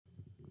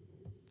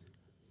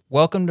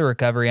Welcome to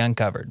Recovery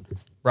Uncovered,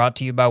 brought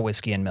to you by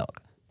Whiskey and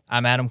Milk.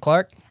 I'm Adam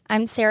Clark.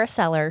 I'm Sarah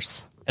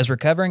Sellers. As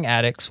recovering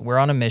addicts, we're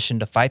on a mission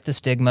to fight the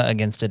stigma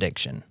against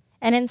addiction.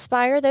 And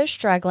inspire those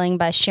struggling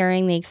by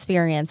sharing the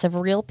experience of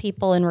real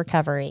people in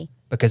recovery.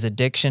 Because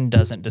addiction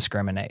doesn't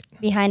discriminate.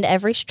 Behind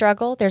every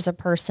struggle, there's a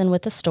person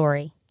with a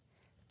story.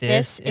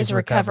 This is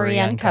Recovery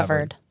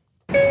Uncovered.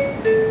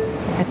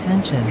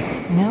 Attention,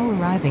 now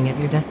arriving at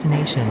your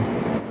destination.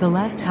 The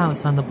last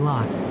house on the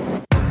block.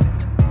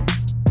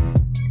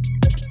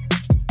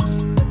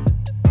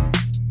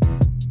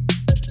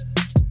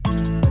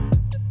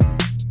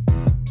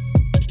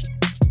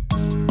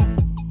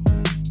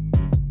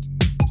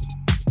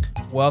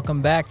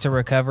 Welcome back to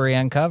Recovery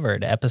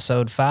Uncovered,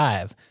 episode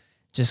 5.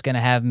 Just going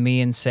to have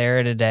me and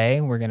Sarah today.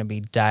 We're going to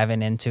be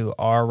diving into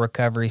our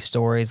recovery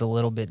stories a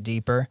little bit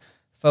deeper,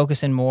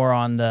 focusing more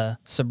on the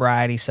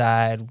sobriety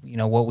side,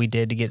 what we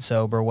did to get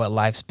sober, what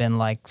life's been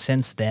like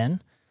since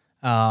then,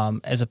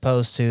 as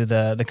opposed to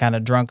the kind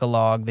of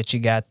drunk-a-log that you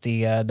got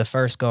the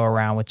first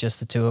go-around with just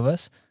the two of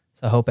us.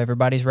 So I hope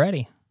everybody's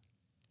ready.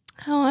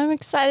 Oh, I'm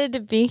excited to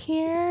be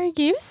here.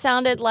 You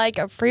sounded like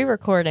a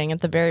pre-recording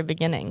at the very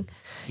beginning.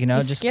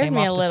 Just came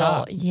off the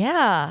top.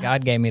 Yeah.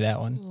 God gave me that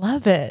one.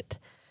 Love it.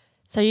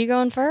 So you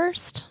going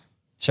first?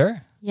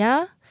 Sure.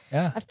 Yeah?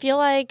 Yeah. I feel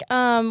like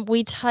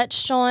we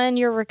touched on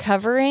your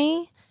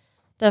recovery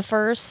the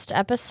first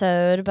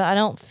episode, but I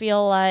don't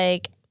feel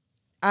like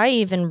I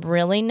even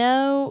really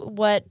know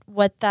what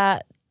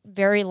that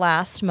very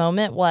last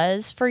moment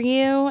was for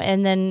you.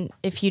 And then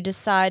if you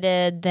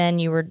decided then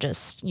you were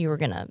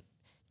going to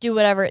do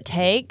whatever it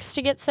takes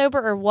to get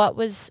sober, or what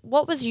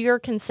was your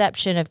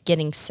conception of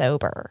getting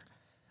sober?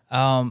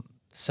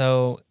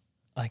 So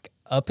like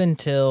up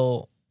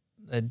until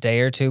a day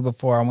or two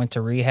before I went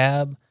to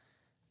rehab,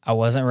 I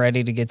wasn't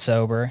ready to get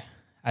sober.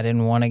 I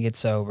didn't want to get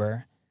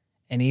sober.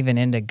 And even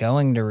into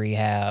going to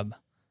rehab,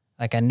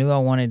 like I knew I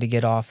wanted to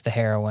get off the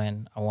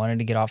heroin. I wanted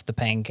to get off the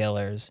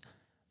painkillers,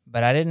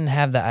 but I didn't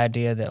have the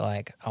idea that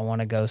like, I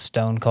want to go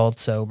stone cold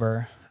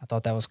sober. I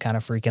thought that was kind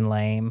of freaking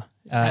lame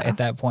at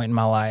that point in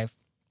my life.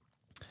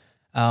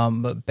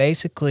 But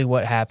basically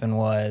what happened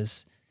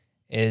is,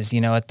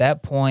 at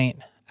that point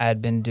I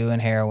had been doing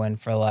heroin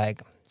for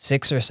like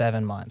 6 or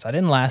 7 months. I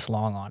didn't last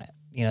long on it.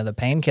 The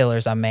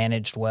painkillers I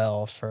managed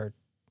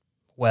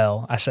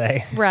I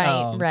say.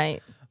 Right.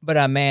 But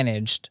I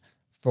managed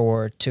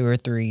for 2 or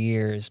 3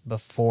 years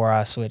before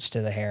I switched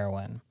to the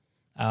heroin.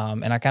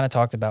 And I kind of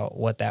talked about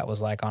what that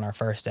was like on our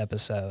first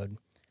episode.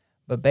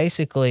 But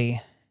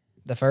basically,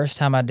 the first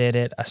time I did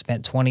it, I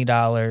spent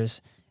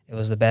 $20. It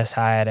was the best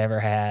high I'd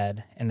ever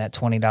had, and that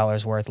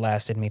 $20 worth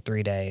lasted me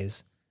 3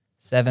 days.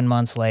 7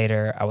 months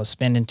later, I was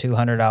spending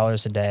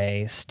 $200 a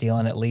day,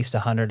 stealing at least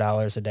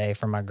 $100 a day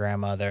from my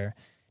grandmother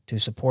to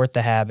support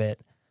the habit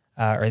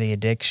or the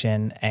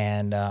addiction,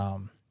 and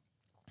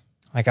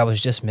I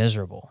was just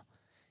miserable.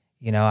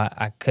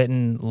 I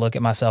couldn't look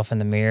at myself in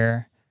the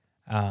mirror.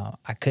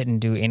 I couldn't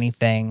do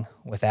anything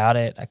without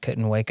it. I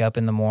couldn't wake up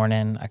in the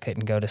morning. I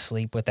couldn't go to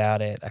sleep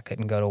without it. I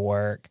couldn't go to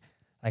work.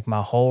 Like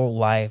my whole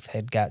life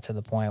had got to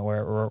the point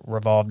where it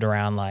revolved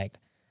around like,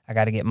 I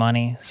got to get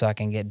money so I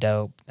can get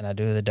dope, and I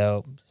do the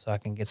dope so I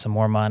can get some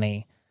more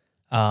money.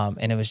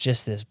 And it was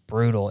just this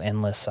brutal,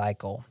 endless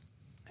cycle.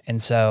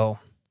 And so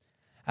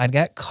I'd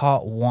got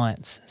caught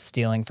once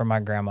stealing from my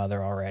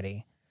grandmother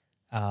already.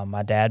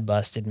 My dad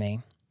busted me,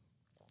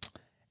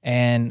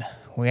 and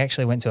we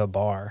actually went to a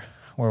bar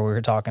where we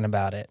were talking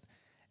about it.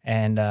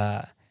 And,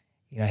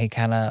 he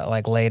kind of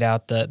like laid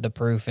out the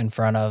proof in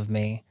front of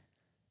me,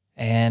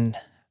 and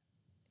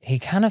he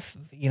kind of,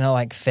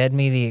 fed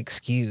me the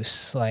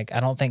excuse. Like, I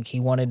don't think he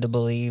wanted to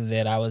believe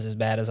that I was as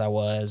bad as I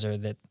was or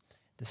that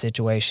the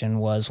situation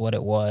was what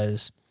it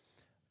was.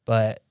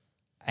 But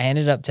I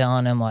ended up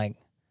telling him let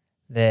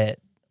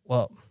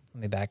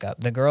me back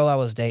up. The girl I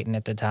was dating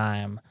at the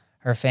time,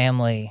 her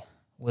family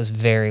was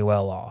very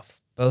well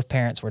off. Both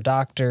parents were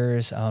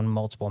doctors, owned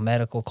multiple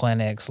medical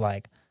clinics,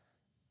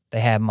 they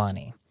had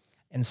money.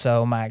 And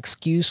so my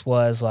excuse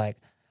was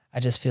I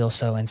just feel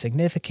so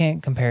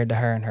insignificant compared to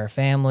her and her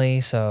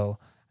family. So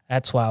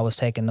that's why I was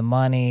taking the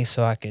money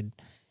so I could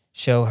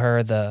show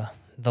her the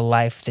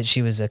life that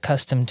she was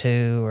accustomed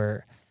to,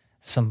 or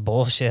some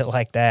bullshit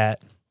like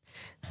that.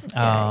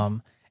 Okay.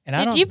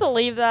 Did you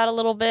believe that a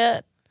little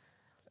bit?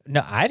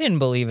 No, I didn't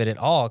believe it at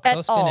all, because I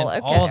was spending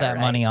all that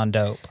money on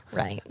dope.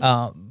 Right.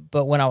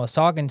 But when I was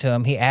talking to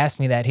him, he asked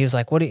me that. He's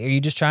like, "What are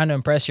you just trying to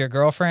impress your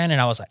girlfriend?"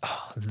 And I was like,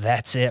 "Oh,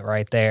 that's it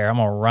right there. I'm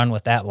gonna run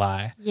with that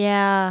lie."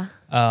 Yeah.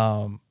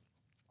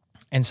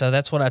 And so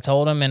that's what I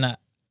told him, and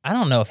I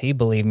don't know if he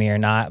believed me or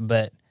not,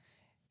 but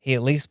he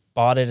at least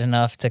bought it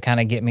enough to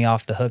kind of get me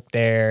off the hook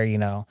there,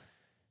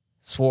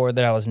 swore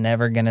that I was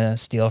never going to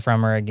steal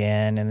from her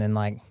again, and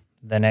then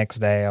the next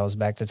day I was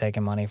back to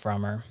taking money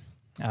from her.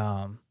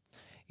 I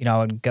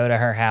would go to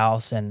her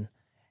house, and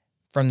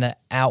from the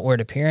outward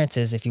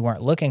appearances, if you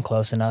weren't looking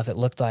close enough, it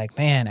looked like,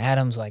 man,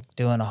 Adam's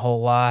doing a whole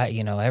lot,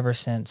 ever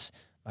since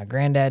my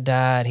granddad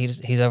died,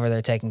 he's over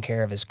there taking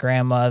care of his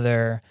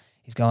grandmother.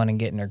 He's going and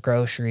getting her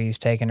groceries,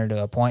 taking her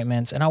to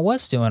appointments. And I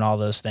was doing all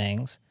those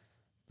things,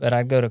 but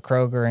I'd go to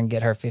Kroger and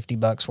get her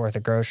 $50 worth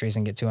of groceries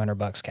and get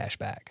 $200 cash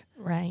back.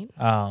 Right.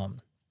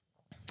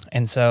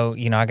 And so,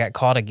 I got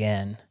caught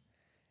again.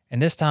 And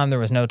this time there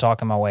was no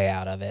talking my way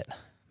out of it.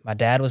 My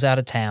dad was out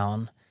of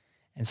town.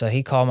 And so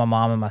he called my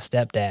mom and my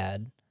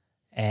stepdad,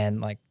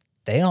 and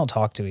they don't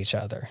talk to each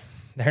other.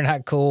 They're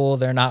not cool.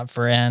 They're not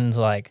friends.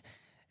 I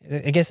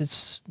guess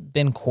it's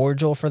been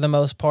cordial for the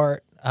most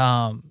part,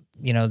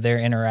 their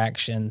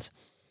interactions.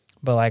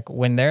 But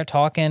when they're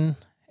talking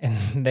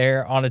and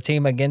they're on a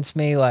team against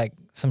me,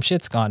 some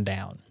shit's gone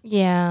down.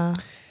 Yeah.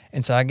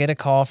 And so I get a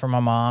call from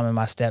my mom and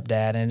my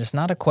stepdad, and it's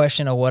not a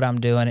question of what I'm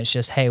doing. It's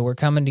just, hey, we're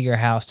coming to your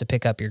house to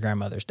pick up your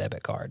grandmother's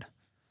debit card.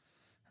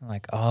 I'm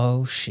like,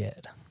 oh,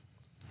 shit.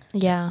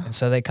 Yeah. And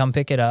so they come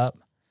pick it up,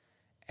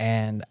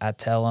 and I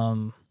tell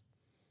them,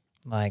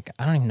 I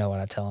don't even know what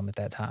I tell them at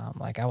that time.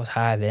 I was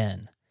high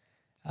then.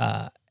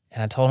 And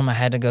I told them I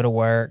had to go to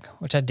work,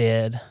 which I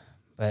did,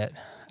 but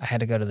I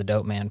had to go to the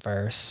dope man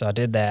first. So I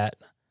did that,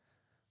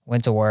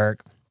 went to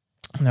work,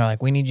 and they're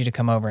like, we need you to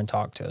come over and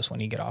talk to us when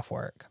you get off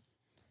work.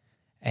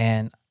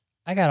 And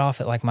I got off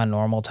at my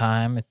normal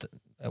time at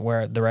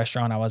where the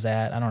restaurant I was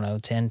at, I don't know,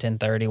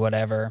 10:30,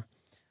 whatever.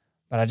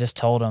 But I just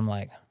told them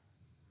oh,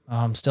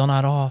 I'm still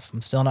not off.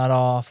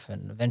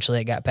 And eventually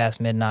it got past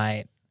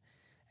midnight,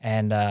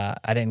 and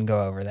I didn't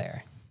go over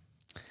there.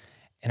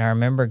 And I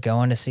remember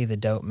going to see the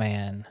dope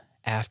man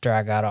after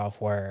I got off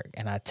work,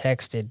 and I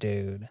texted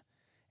dude,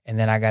 and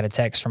then I got a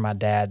text from my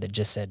dad that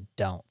just said,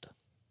 don't.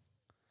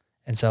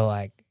 And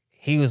so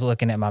he was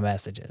looking at my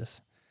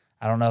messages.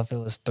 I don't know if it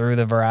was through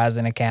the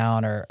Verizon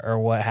account or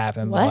what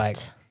happened,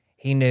 but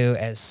he knew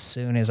as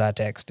soon as I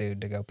text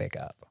dude to go pick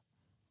up.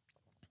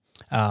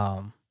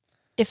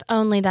 If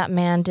only that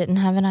man didn't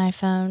have an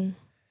iPhone.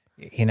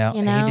 He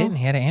didn't.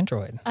 He had an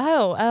Android.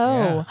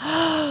 Oh.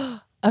 Yeah.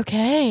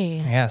 Okay.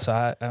 Yeah,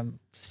 so I'm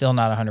still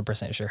not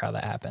 100% sure how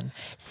that happened.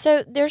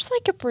 So there's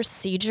a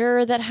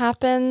procedure that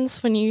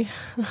happens when you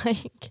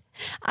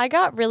I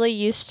got really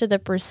used to the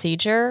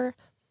procedure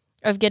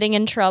of getting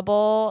in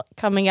trouble,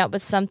 coming up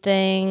with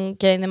something,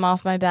 getting them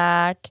off my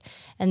back,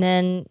 and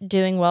then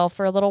doing well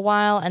for a little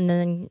while. And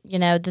then,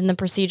 then the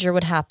procedure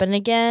would happen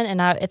again.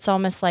 And it's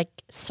almost like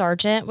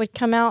Sergeant would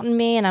come out in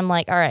me. And I'm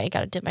like, all right, I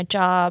got to do my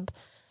job.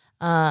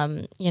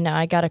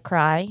 I got to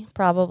cry,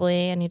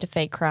 probably. I need to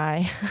fake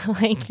cry.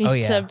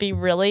 To be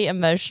really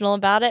emotional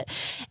about it.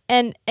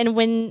 And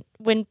when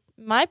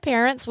my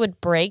parents would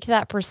break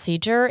that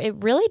procedure, it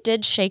really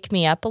did shake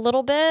me up a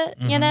little bit,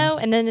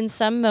 and then in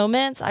some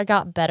moments I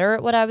got better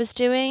at what I was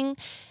doing.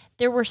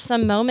 There were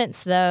some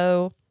moments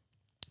though,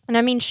 and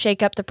I mean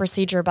shake up the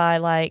procedure by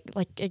like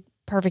a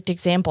perfect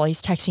example.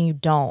 He's texting you,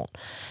 don't.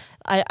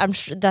 I'm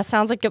sure that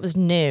sounds like it was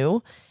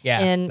new. Yeah,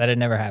 and that had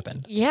never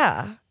happened.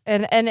 Yeah.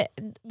 And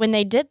when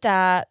they did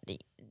that,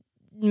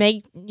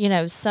 make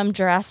some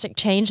drastic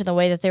change in the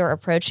way that they were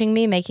approaching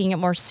me, making it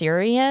more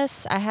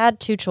serious, I had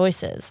two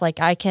choices.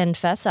 I can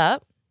fess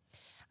up,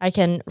 I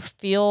can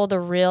feel the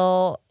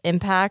real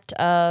impact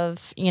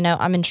of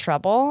I'm in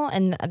trouble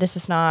and this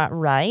is not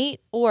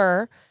right,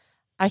 or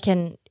I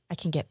can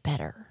get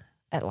better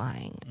at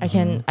lying.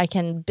 Mm-hmm. I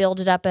can build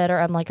it up better.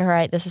 I'm like, all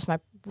right, this is my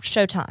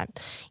showtime.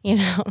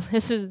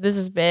 This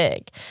is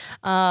big.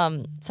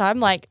 So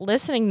I'm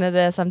listening to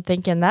this, I'm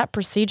thinking that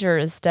procedure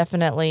is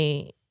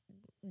definitely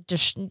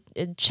just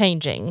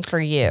changing for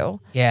you.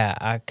 Yeah,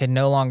 I could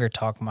no longer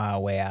talk my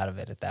way out of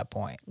it at that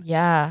point.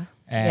 Yeah.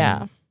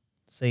 And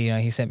so,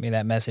 he sent me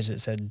that message that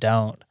said,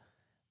 don't.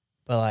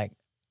 But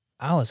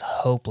I was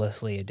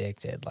hopelessly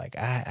addicted. I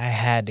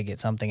had to get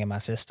something in my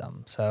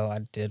system. So I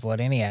did what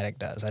any addict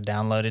does. I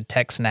downloaded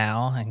Text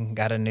Now and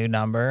got a new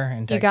number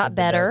and texted you got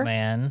better. The dope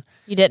man.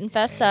 You didn't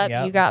fess up.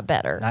 Yep. You got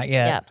better. Not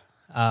yet.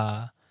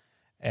 Yep.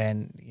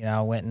 And,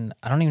 I went and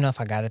I don't even know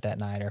if I got it that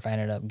night or if I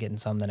ended up getting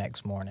some the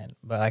next morning.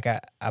 But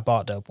I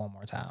bought dope one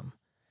more time.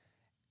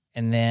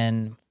 And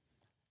then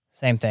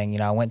same thing,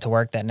 I went to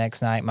work that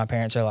next night. My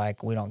parents are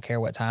like, we don't care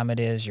what time it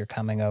is. You're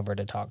coming over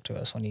to talk to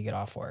us when you get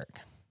off work.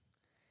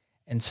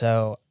 And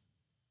so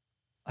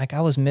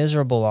I was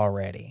miserable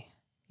already.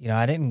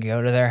 I didn't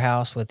go to their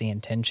house with the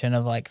intention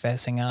of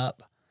fessing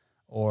up,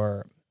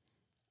 or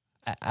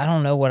I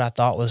don't know what I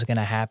thought was going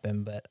to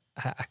happen, but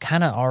I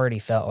kind of already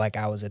felt like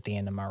I was at the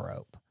end of my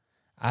rope.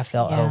 I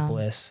felt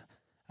hopeless.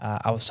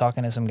 I was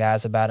talking to some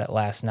guys about it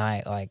last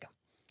night.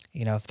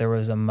 If there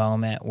was a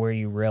moment where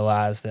you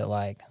realized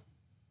that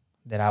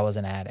that I was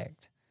an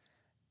addict,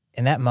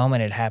 and that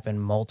moment had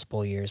happened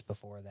multiple years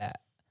before that.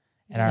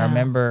 And I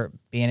remember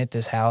being at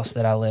this house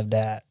that I lived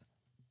at,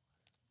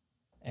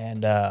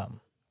 and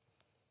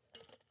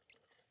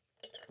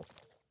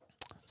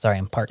sorry,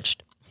 I'm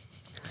parched.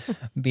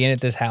 Being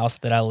at this house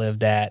that I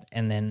lived at,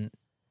 and then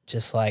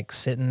just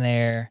sitting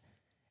there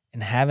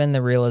and having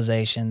the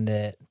realization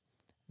that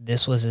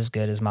this was as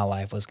good as my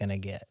life was going to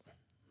get.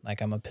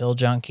 I'm a pill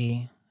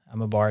junkie.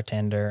 I'm a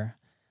bartender.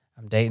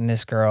 I'm dating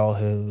this girl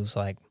who's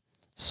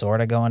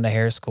sort of going to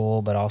hair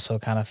school, but also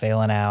kind of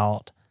failing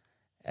out.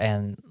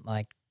 And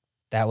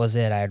that was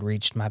it. I had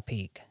reached my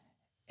peak.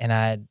 And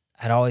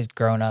I'd always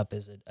grown up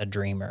as a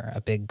dreamer,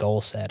 a big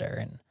goal setter,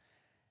 and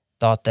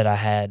thought that I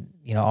had,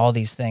 all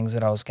these things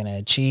that I was going to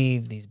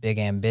achieve, these big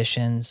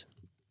ambitions.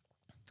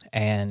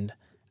 And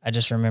I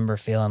just remember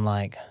feeling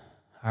like,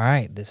 all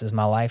right, this is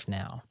my life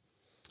now.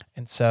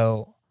 And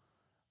so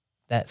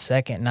that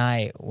second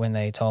night when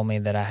they told me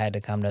that I had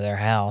to come to their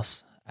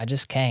house, I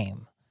just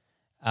came.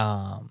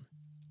 And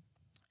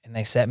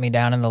they set me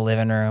down in the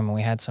living room, and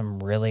we had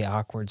some really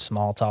awkward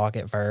small talk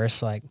at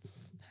first, like,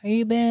 how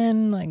you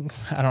been? Like,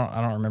 I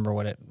don't remember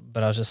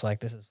but I was just like,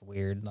 this is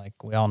weird.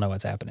 Like, we all know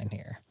what's happening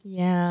here.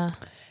 Yeah.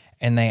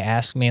 And they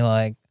asked me,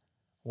 like,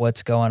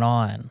 what's going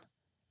on?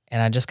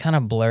 And I just kind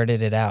of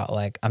blurted it out,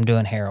 like, I'm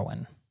doing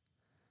heroin.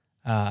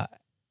 And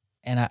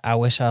I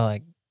wish I,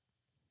 like,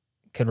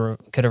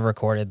 could have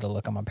recorded the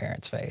look on my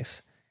parents'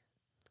 face.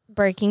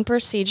 Breaking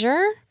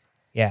procedure?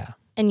 Yeah.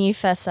 And you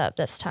fess up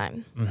this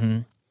time. Mm-hmm.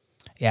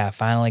 Yeah, I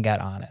finally got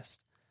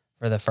honest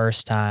for the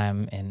first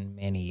time in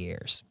many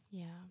years.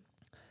 Yeah.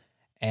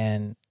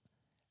 And,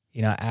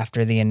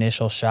 after the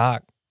initial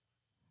shock,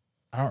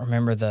 I don't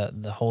remember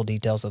the whole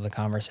details of the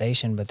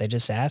conversation, but they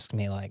just asked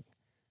me, like,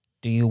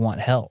 do you want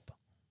help?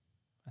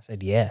 I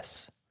said,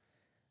 yes.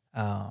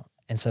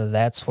 And so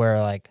that's where,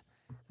 like,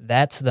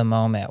 that's the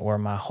moment where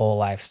my whole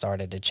life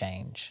started to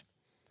change.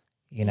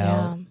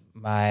 Yeah.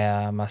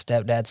 My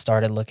stepdad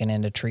started looking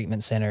into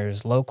treatment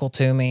centers local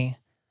to me.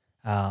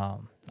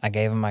 I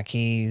gave him my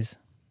keys,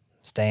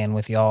 staying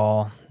with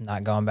y'all,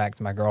 not going back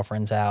to my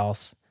girlfriend's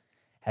house.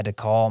 Had to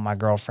call my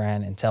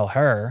girlfriend and tell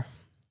her,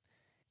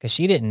 because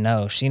she didn't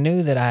know. She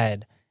knew that I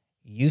had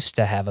used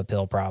to have a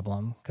pill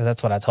problem, because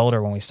that's what I told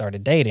her when we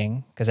started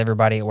dating, because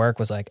everybody at work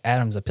was like,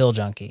 Adam's a pill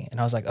junkie. And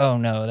I was like, oh,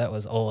 no, that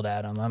was old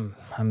Adam.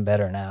 I'm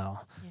better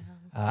now.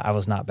 Yeah. I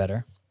was not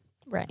better.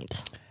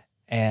 Right.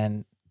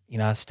 And,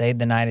 I stayed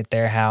the night at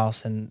their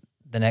house, and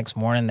the next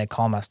morning they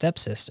called my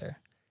stepsister,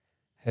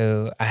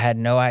 who I had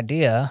no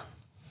idea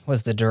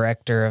was the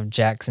director of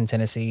Jackson,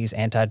 Tennessee's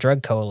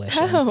anti-drug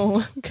coalition.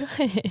 Oh,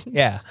 good.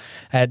 Yeah.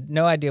 I had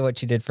no idea what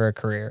she did for a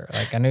career.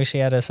 Like, I knew she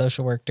had a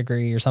social work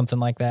degree or something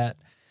like that.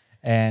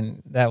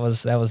 And that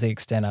was the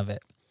extent of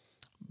it.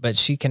 But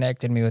she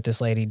connected me with this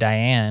lady,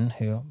 Diane,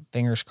 who,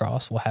 fingers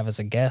crossed, we'll have as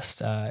a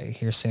guest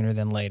here sooner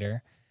than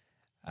later.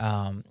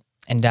 And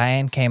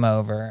Diane came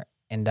over,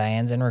 and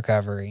Diane's in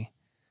recovery.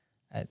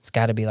 It's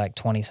got to be like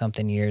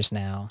 20-something years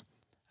now.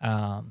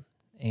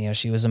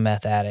 She was a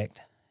meth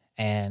addict,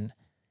 and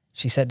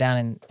she sat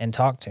down and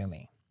talked to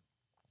me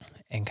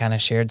and kind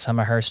of shared some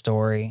of her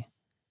story,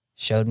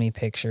 showed me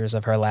pictures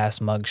of her last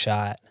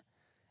mugshot.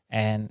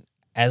 And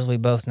as we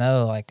both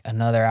know, like,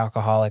 another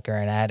alcoholic or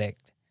an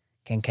addict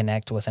can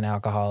connect with an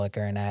alcoholic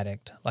or an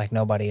addict like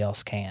nobody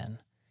else can.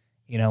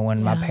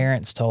 When my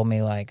parents told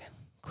me, like,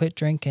 quit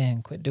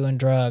drinking, quit doing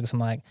drugs, I'm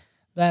like,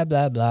 blah,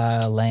 blah,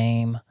 blah,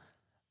 lame.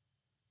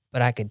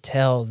 But I could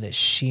tell that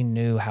she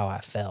knew how I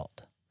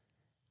felt.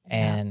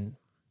 Yeah. And,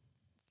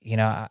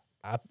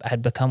 I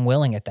had become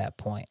willing at that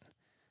point.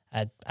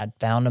 I'd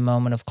found a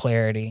moment of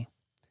clarity.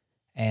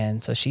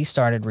 And so she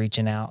started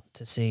reaching out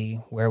to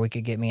see where we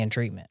could get me in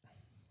treatment.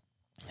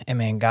 And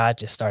man, God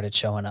just started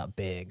showing up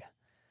big.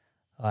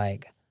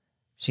 Like,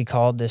 she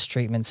called this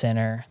treatment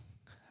center,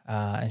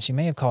 and she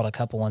may have called a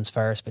couple ones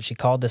first, but she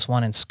called this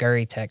one in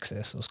Scurry,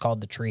 Texas. It was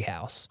called the Tree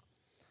House.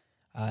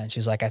 And she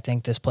was like, I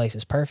think this place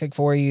is perfect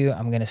for you.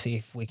 I'm going to see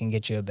if we can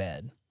get you a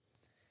bed.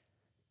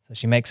 So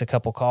she makes a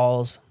couple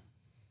calls.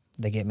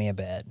 They get me a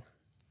bed.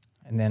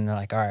 And then they're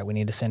like, all right, we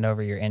need to send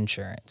over your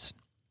insurance.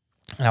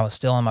 And I was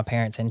still on my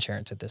parents'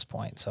 insurance at this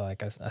point. So,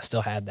 like, I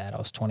still had that. I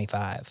was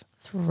 25.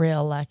 It's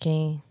real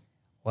lucky.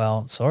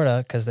 Well, sort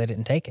of, because they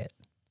didn't take it.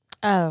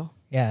 Oh.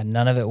 Yeah,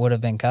 none of it would have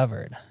been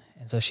covered.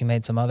 And so she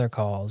made some other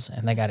calls,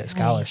 and they got it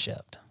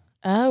scholarshiped.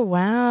 Oh,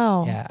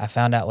 wow. Yeah, I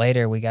found out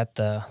later we got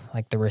the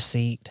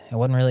receipt. It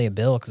wasn't really a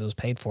bill because it was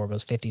paid for, but it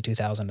was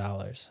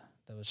 $52,000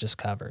 that was just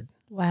covered.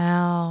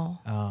 Wow.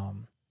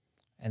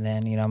 And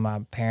then, my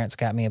parents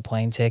got me a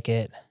plane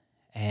ticket,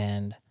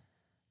 and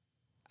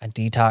I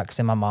detoxed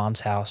in my mom's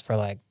house for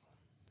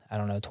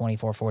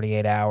 24,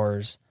 48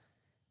 hours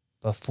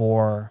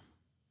before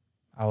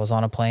I was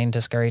on a plane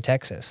to Scurry,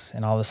 Texas.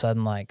 And all of a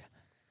sudden,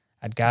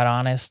 I'd got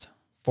honest.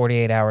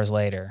 48 hours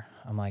later,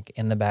 I'm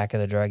in the back of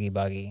the druggie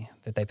buggy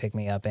that they picked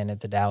me up in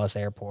at the Dallas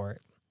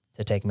airport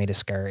to take me to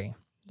Scurry.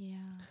 Yeah.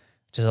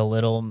 Just a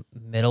little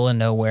middle of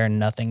nowhere,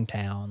 nothing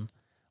town.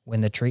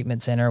 When the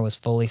treatment center was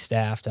fully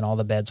staffed and all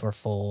the beds were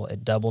full,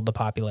 it doubled the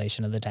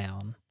population of the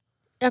town.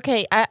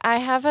 Okay, I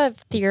have a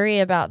theory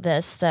about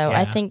this, though. Yeah.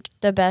 I think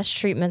the best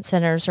treatment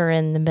centers are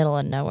in the middle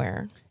of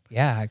nowhere.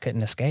 Yeah, I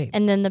couldn't escape.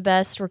 And then the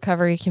best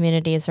recovery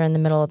communities are in the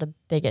middle of the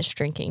biggest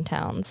drinking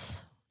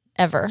towns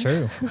ever.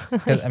 True.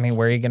 Because,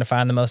 where are you going to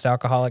find the most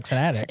alcoholics and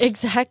addicts?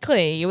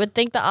 Exactly. You would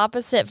think the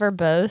opposite for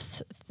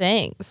both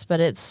things, but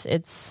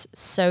it's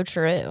so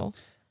true.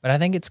 But I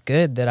think it's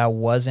good that I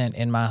wasn't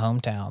in my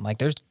hometown.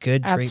 There's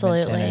good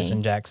treatment centers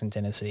in Jackson,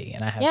 Tennessee,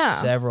 and I have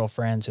several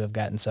friends who have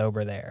gotten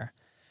sober there.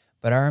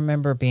 But I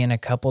remember being a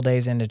couple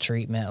days into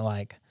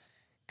treatment,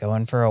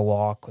 going for a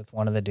walk with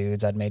one of the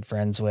dudes I'd made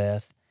friends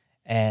with,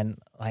 And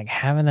like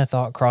having the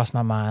thought cross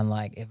my mind,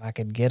 like if I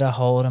could get a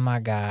hold of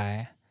my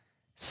guy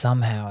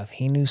somehow, if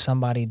he knew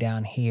somebody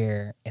down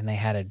here and they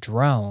had a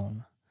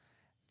drone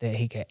that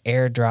he could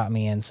airdrop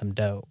me in some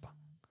dope.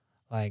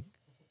 Like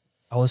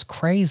I was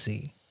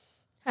crazy.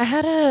 I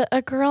had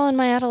a girl in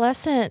my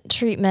adolescent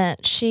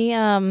treatment. She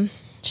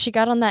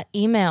got on that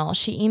email.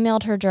 She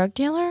emailed her drug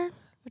dealer,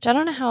 which I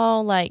don't know how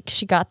like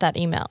she got that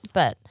email,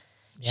 but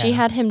she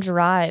had him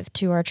drive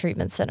to our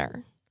treatment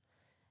center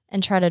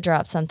and try to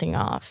drop something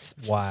off.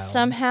 Wild.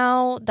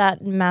 Somehow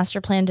that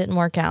master plan didn't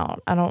work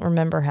out. I don't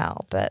remember how,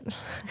 but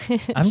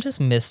I'm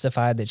just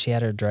mystified that she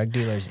had her drug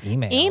dealer's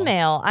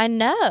email. I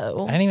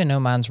know. I didn't even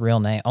know mine's real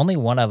name. Only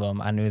one of them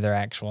I knew their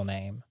actual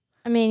name.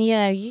 I mean,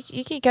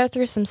 you could go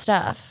through some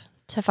stuff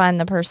to find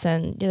the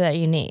person that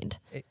you need.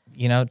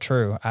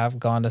 True. I've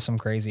gone to some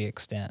crazy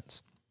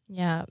extents.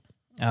 Yeah.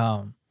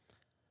 But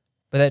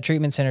that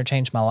treatment center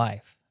changed my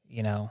life.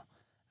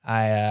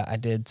 I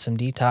did some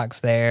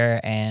detox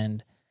there,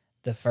 and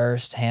the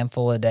first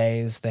handful of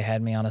days they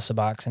had me on a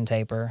Suboxone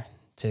taper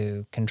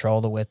to control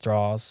the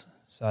withdrawals.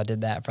 So I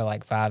did that for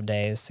like 5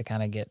 days to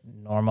kind of get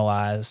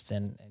normalized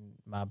and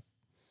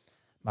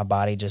my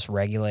body just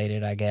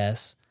regulated, I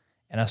guess.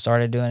 And I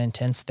started doing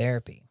intense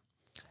therapy.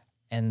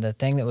 And the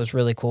thing that was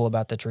really cool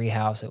about the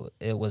treehouse,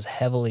 it was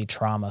heavily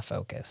trauma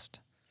focused.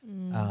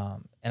 And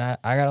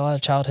I got a lot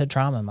of childhood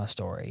trauma in my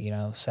story,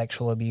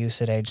 sexual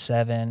abuse at age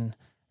 7,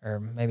 or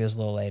maybe it was a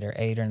little later,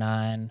 8 or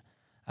 9.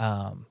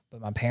 But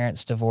my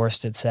parents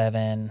divorced at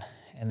 7.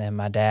 And then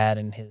my dad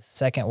and his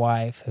second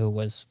wife, who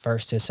was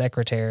first his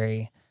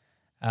secretary,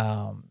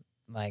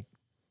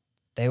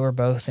 they were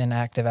both in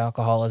active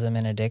alcoholism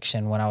and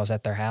addiction when I was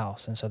at their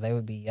house. And so they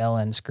would be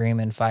yelling,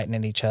 screaming, fighting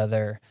at each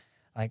other.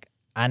 Like,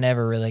 I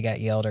never really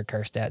got yelled or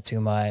cursed at too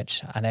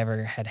much. I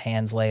never had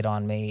hands laid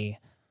on me.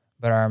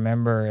 But I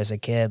remember as a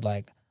kid,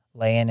 like,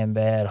 laying in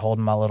bed,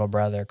 holding my little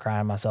brother,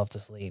 crying myself to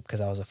sleep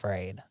because I was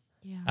afraid.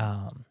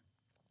 Yeah.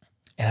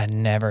 And I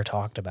never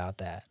talked about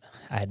that.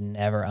 I had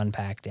never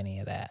unpacked any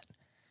of that.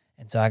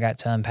 And so I got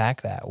to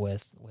unpack that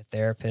with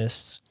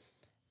therapists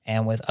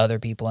and with other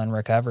people in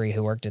recovery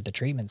who worked at the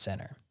treatment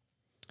center.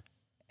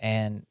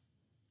 And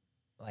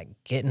like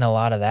getting a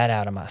lot of that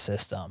out of my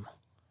system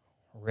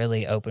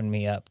really opened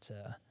me up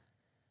to,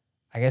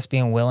 I guess,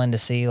 being willing to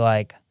see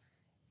like,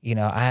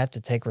 I have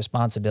to take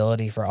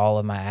responsibility for all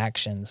of my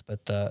actions,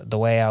 but the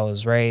way I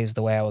was raised,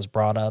 the way I was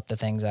brought up, the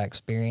things I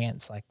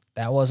experienced, like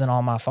that wasn't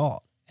all my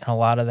fault. And a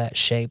lot of that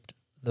shaped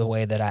the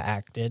way that I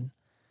acted.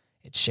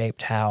 It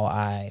shaped how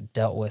I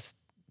dealt with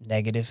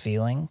negative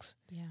feelings.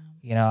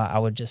 Yeah. I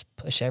would just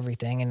push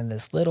everything into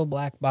this little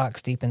black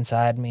box deep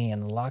inside me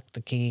and lock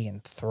the key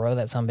and throw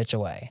that sumbitch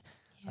away.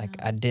 Yeah. Like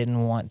I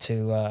didn't want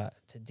to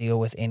deal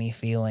with any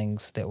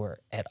feelings that were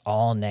at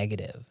all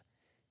negative.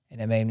 And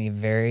it made me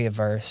very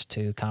averse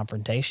to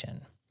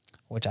confrontation,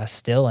 which I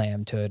still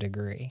am to a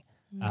degree.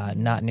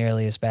 Not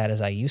nearly as bad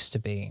as I used to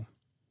be.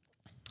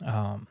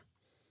 But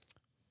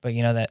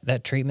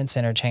that treatment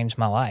center changed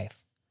my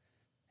life.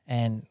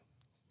 And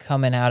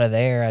coming out of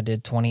there, I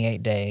did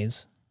 28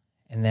 days.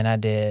 And then I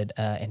did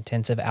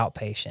intensive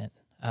outpatient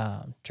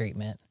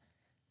treatment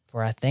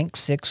for, I think,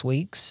 6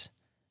 weeks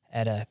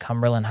at a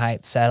Cumberland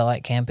Heights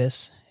satellite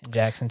campus in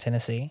Jackson,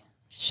 Tennessee.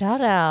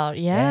 Shout out.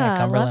 Yeah.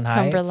 Cumberland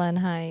Heights. Cumberland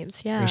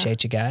Heights. Yeah.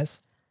 Appreciate you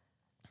guys.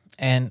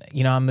 And,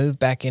 I moved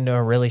back into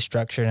a really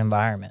structured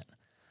environment.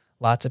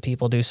 Lots of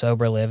people do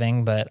sober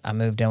living, but I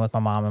moved in with my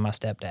mom and my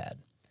stepdad.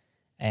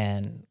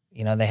 And,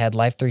 they had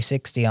Life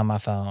 360 on my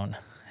phone.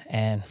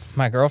 And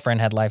my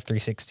girlfriend had Life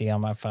 360 on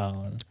my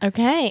phone.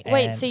 Okay.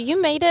 Wait, so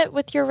you made it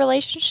with your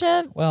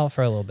relationship? Well,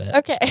 for a little bit.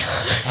 Okay.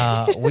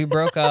 We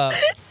broke up.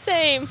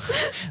 Same.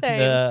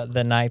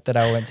 The night that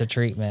I went to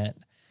treatment.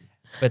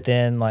 But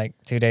then, like,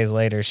 2 days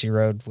later, she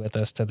rode with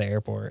us to the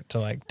airport to,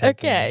 like,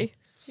 take me.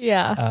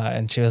 Yeah.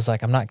 And she was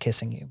like, I'm not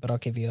kissing you, but I'll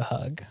give you a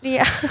hug.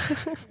 Yeah.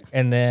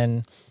 And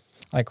then,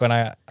 like, when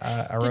I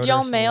wrote Did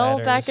y'all her mail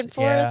letters, back and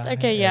forth? Yeah,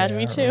 Okay, yeah,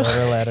 me too. I wrote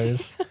her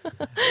letters.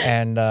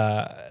 And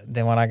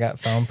then when I got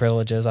phone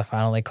privileges, I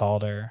finally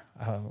called her.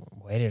 I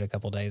waited a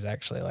couple days,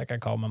 actually. Like, I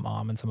called my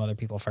mom and some other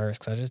people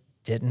first because I just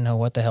didn't know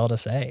what the hell to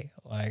say.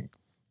 Like,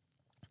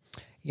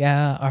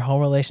 yeah, our whole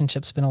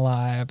relationship's been a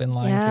lie. I've been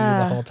lying to you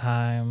the whole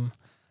time.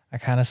 I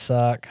kind of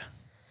suck.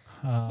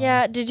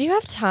 Yeah. Did you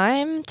have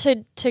time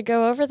to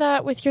go over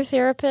that with your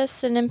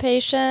therapist and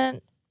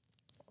inpatient?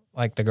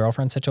 Like the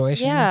girlfriend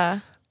situation? Yeah.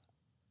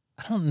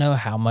 I don't know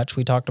how much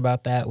we talked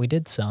about that. We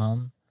did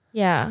some.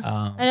 Yeah.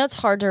 I know it's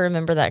hard to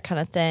remember that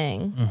kind of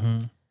thing.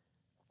 Mm-hmm.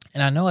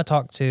 And I know I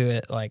talked to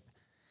it, like,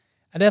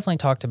 I definitely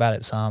talked about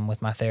it some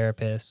with my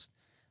therapist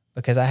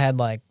because I had,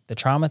 like, the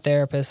trauma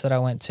therapist that I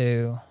went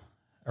to,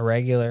 a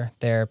regular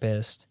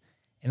therapist,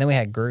 and then we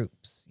had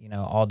groups,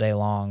 all day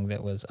long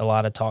that was a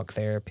lot of talk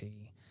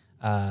therapy.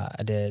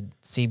 I did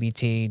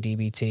CBT,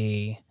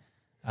 DBT,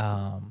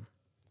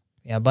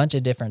 a bunch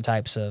of different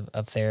types of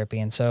therapy.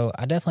 And so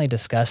I definitely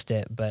discussed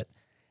it, but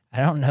I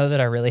don't know that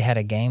I really had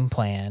a game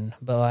plan.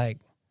 But, like,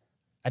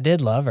 I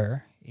did love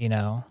her,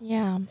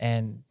 Yeah.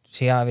 and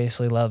she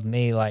obviously loved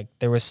me. Like,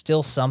 there was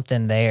still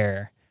something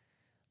there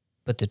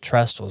but the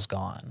trust was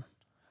gone.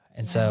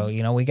 And so,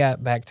 you know, we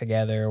got back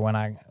together when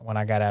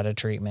I got out of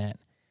treatment,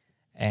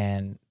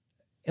 and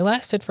it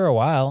lasted for a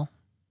while,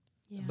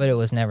 but it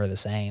was never the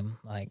same.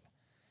 Like,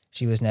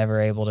 she was never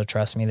able to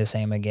trust me the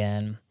same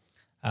again.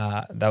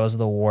 That was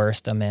the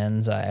worst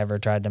amends I ever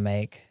tried to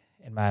make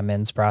in my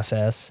amends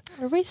process.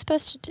 Are we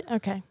supposed to do?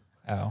 Okay.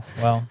 Oh,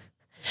 well.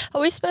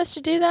 Are we supposed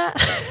to do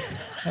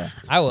that?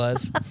 I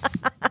was.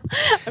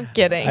 I'm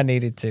kidding. I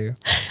needed to.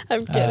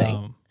 I'm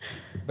kidding.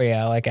 But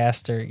yeah, I like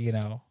asked her, you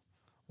know,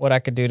 what I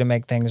could do to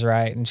make things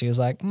right. And she was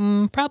like,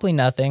 probably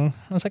nothing.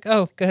 I was like,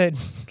 oh, good.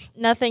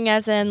 Nothing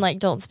as in like,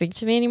 don't speak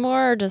to me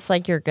anymore, or just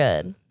like, you're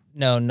good?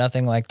 No,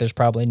 nothing like there's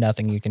probably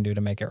nothing you can do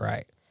to make it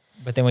right.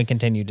 But then we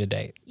continued to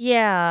date.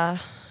 Yeah.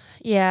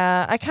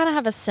 Yeah. I kind of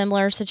have a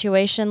similar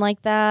situation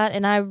like that.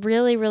 And I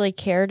really, really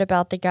cared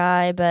about the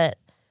guy, but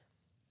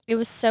it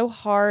was so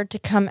hard to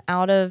come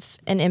out of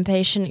an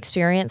inpatient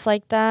experience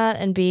like that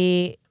and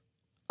be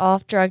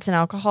off drugs and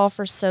alcohol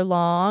for so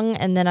long.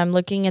 And then I'm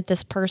looking at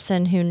this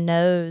person who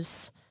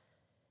knows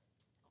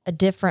a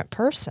different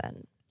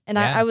person. And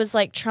I was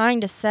like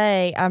trying to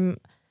say, I'm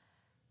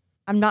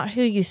not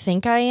who you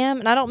think I am.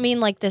 And I don't mean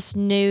like this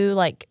new,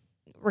 like,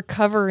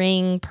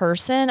 recovering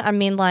person. I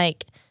mean,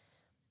 like,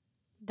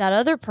 that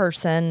other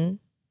person,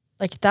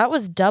 like, that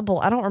was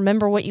double. I don't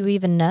remember what you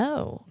even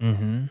know.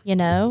 Mm-hmm. You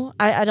know,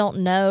 I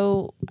don't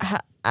know how,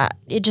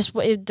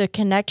 the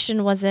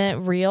connection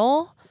wasn't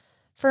real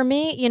for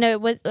me. You know,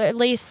 it was at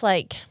least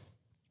like,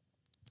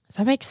 does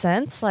that make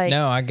sense? Like,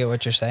 No, I get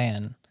what you're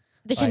saying.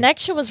 The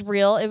connection was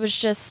real. It was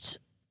just,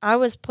 I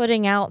was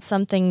putting out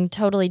something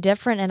totally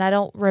different, and I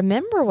don't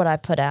remember what I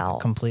put out.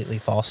 Completely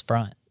false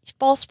front.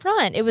 False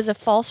front. It was a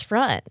false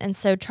front. And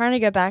so trying to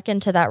go back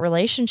into that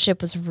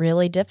relationship was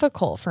really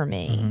difficult for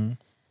me. Mm-hmm.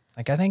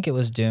 Like, I think it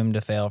was doomed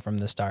to fail from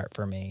the start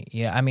for me.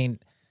 Yeah, I mean,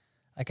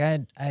 like,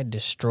 I had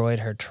destroyed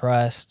her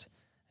trust.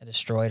 I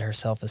destroyed her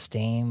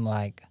self-esteem.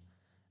 Like,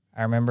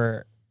 I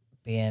remember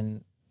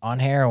being on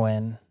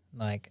heroin,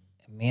 like,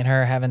 me and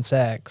her having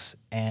sex,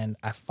 and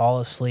I fall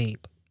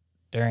asleep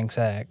during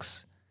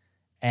sex,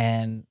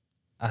 and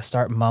I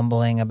start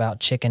mumbling about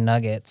chicken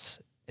nuggets,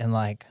 and,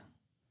 like,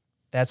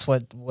 that's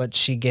what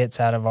she gets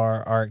out of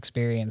our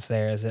experience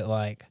there, is it,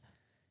 like,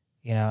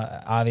 you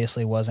know,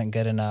 obviously wasn't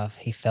good enough.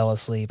 He fell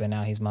asleep, and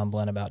now he's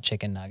mumbling about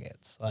chicken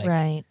nuggets. Like,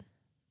 right.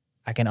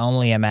 I can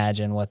only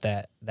imagine what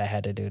that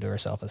had to do to her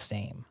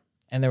self-esteem.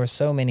 And there were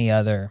so many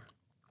other,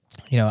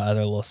 you know,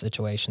 other little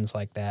situations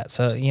like that.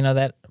 So, you know,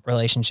 that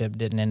relationship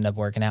didn't end up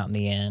working out in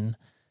the end.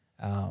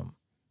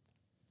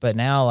 But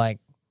now, like,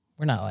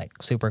 we're not,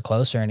 like, super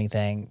close or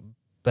anything,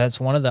 but it's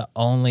one of the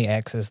only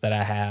exes that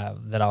I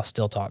have that I'll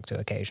still talk to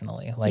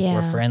occasionally. Like,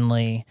 we're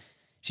friendly.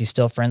 She's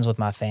still friends with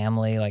my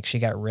family. Like, she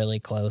got really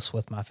close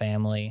with my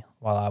family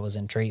while I was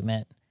in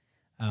treatment.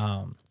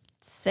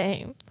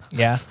 Same.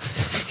 Yeah.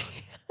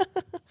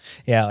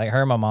 Yeah, like,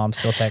 her and my mom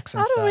still text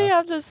and How stuff. do we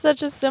have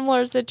such a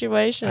similar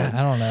situation?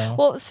 I don't know.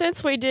 Well,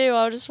 since we do,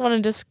 I just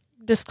want to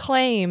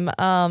disclaim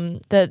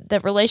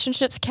that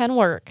relationships can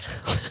work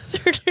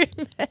through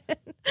treatment.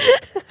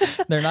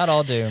 They're not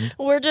all doomed.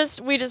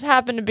 We just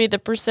happen to be the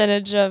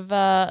percentage of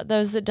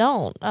those that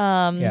don't.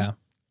 Yeah.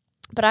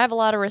 But I have a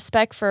lot of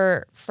respect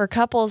for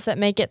couples that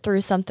make it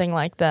through something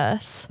like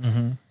this.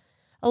 Mm-hmm.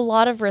 A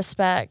lot of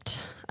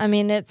respect. I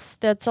mean,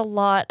 that's a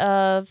lot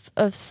of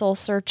soul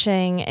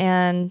searching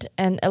and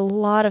a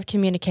lot of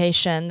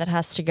communication that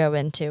has to go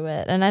into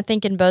it. And I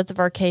think in both of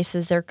our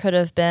cases, there could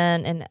have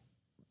been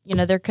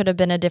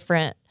a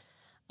different,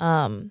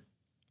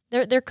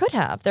 there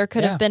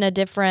could have been a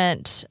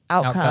different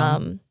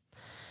outcome.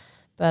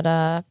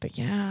 But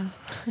yeah,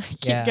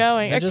 keep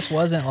going. It just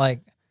wasn't like,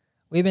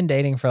 we've been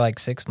dating for like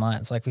 6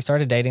 months. Like, we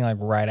started dating like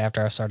right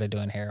after I started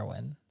doing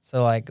heroin.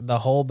 So, like, the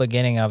whole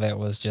beginning of it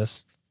was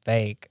just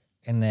fake.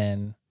 And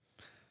then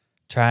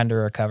trying to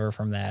recover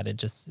from that,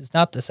 it's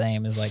not the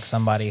same as like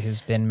somebody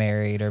who's been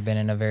married or been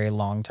in a very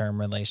long-term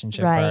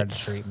relationship prior to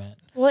treatment.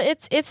 Well,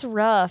 it's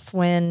rough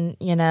when,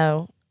 you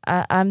know,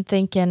 I'm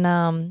thinking, you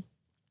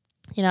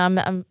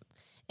know,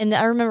 and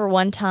I remember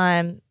one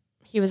time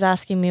he was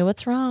asking me,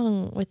 what's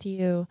wrong with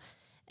you?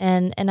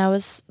 And I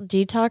was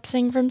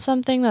detoxing from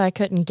something that I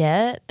couldn't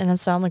get. And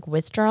so I'm like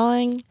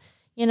withdrawing,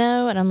 you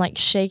know, and I'm like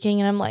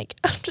shaking and I'm like,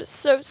 I'm just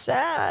so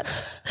sad,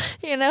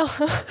 you know,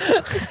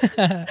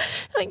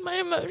 like my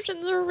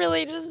emotions are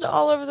really just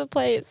all over the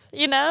place,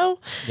 you know?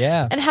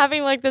 Yeah. And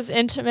having like this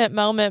intimate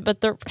moment,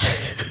 but the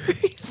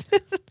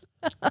reason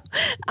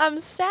I'm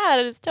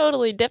sad is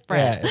totally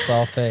different. Yeah, it's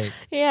all fake.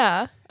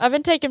 Yeah. I've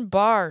been taking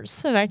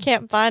bars and I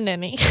can't find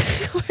any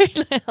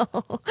right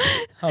now.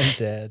 I'm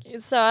dead.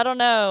 So I don't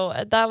know.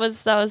 That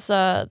was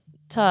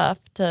tough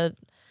to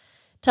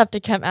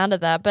come out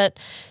of that. But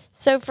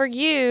so for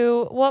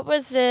you, what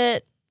was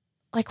it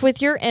like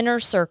with your inner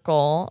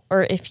circle,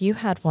 or if you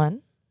had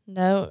one?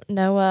 No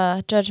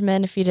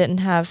judgment if you didn't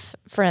have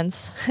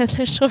friends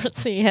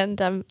towards the end.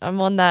 I'm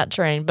on that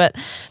train. But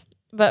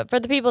but for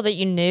the people that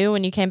you knew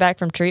when you came back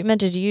from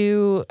treatment, did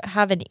you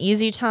have an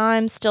easy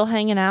time still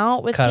hanging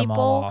out with Cut people?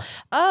 them all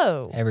off.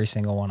 Oh, Every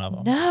single one of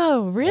them.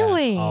 no,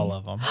 really? Yeah, all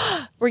of them.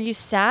 Were you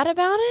sad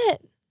about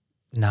it?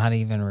 Not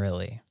even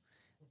really.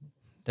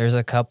 There's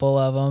a couple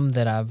of them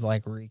that I've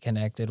like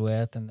reconnected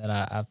with and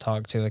that I've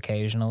talked to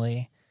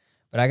occasionally.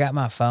 But I got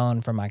my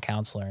phone from my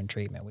counselor in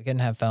treatment. We couldn't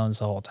have phones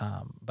the whole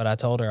time. But I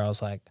told her, I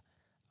was like,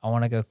 I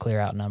want to go clear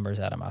out numbers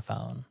out of my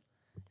phone.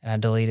 And I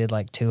deleted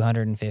like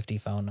 250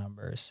 phone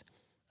numbers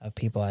of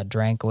people I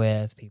drank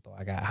with, people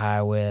I got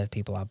high with,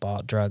 people I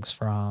bought drugs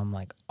from,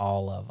 like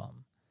all of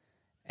them.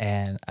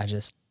 And I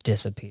just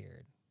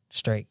disappeared,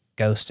 straight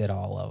ghosted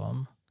all of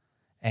them.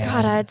 And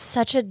God, I had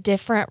such a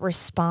different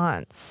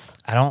response.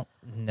 I don't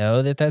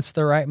know that that's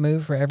the right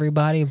move for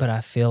everybody, but I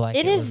feel like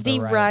It was is the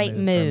right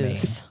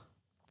move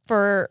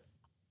for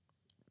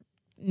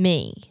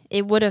me.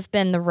 It would have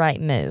been the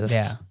right move.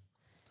 Yeah.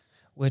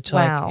 Which,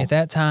 Wow. like, at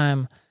that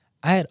time,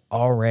 I had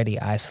already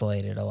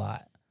isolated a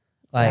lot.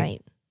 Like,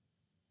 Right.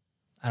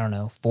 I don't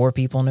know, 4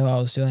 people knew I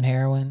was doing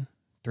heroin,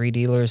 3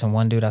 dealers, and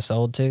 1 dude I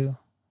sold to.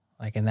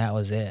 Like, and that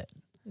was it.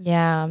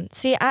 Yeah.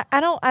 See,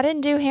 I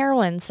didn't do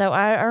heroin. So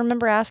I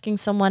remember asking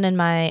someone in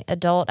my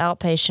adult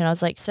outpatient, I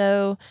was like,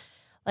 so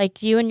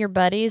like you and your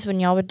buddies, when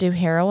y'all would do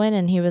heroin,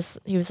 and he was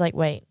like,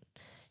 wait,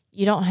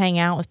 you don't hang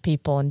out with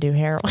people and do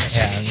heroin.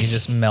 Yeah, you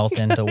just melt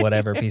into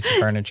whatever piece of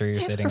furniture you're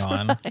sitting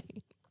on.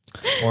 Right.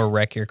 Or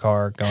wreck your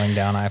car going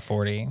down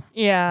I-40.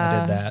 Yeah. I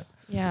did that.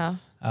 Yeah.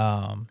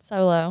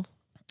 Solo.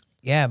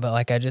 Yeah, but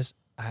like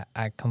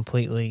I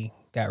completely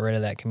got rid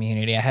of that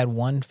community. I had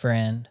one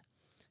friend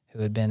who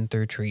had been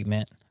through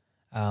treatment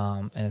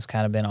and has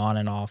kind of been on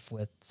and off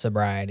with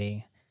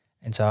sobriety.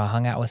 And so I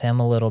hung out with him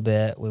a little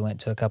bit. We went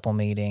to a couple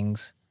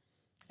meetings.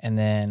 And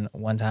then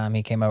one time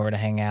he came over to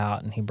hang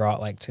out and he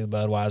brought like 2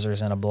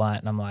 Budweisers and a blunt.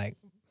 And I'm like,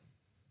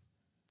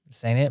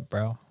 this ain't it,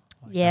 bro.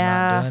 Like,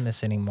 Yeah. I'm not doing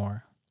this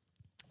anymore.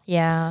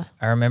 Yeah.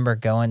 I remember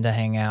going to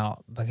hang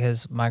out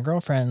because my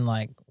girlfriend,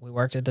 like, we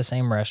worked at the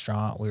same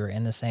restaurant. We were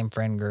in the same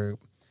friend group.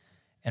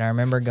 And I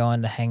remember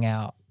going to hang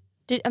out.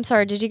 I'm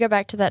sorry, did you go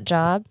back to that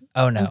job?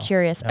 Oh, no. I'm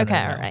curious. No, okay,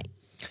 no. all right.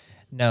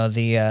 No,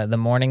 the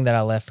morning that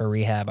I left for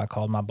rehab, I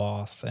called my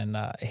boss, and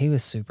he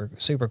was super,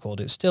 super cool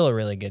dude. Still a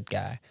really good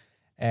guy.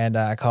 And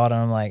I called him.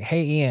 I'm like,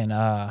 hey, Ian,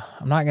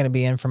 I'm not going to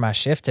be in for my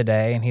shift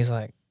today. And he's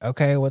like,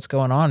 okay, what's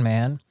going on,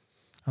 man?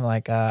 I'm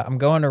like, I'm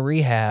going to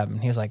rehab. And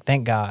he was like,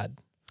 thank God.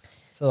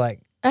 So, like,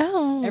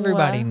 Oh.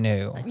 everybody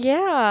knew.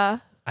 Yeah.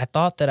 I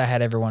thought that I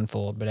had everyone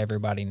fooled, but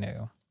everybody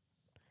knew.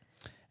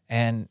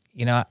 And,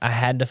 you know, I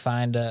had to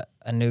find a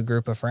new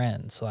group of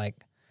friends. Like,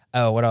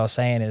 oh, what I was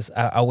saying is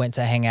I went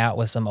to hang out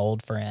with some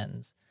old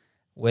friends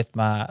with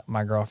my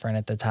girlfriend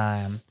at the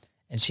time.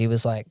 And she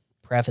was, like,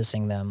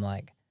 prefacing them,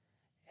 like,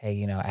 hey,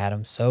 you know,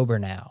 Adam's sober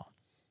now.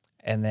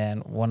 And then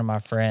one of my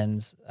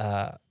friends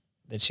that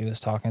she was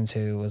talking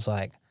to was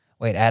like,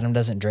 wait, Adam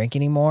doesn't drink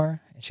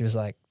anymore? And she was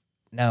like,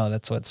 no,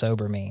 that's what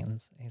sober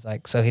means. He's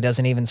like, so he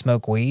doesn't even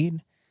smoke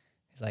weed?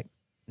 He's like,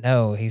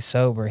 no, he's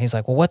sober. He's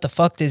like, well, what the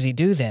fuck does he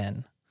do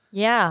then?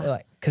 Yeah.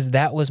 Like, because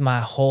that was my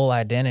whole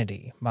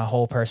identity, my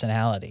whole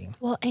personality.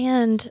 Well,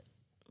 and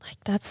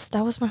like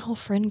that was my whole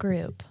friend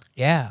group.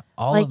 Yeah,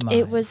 all like of mine.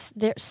 it was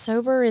there.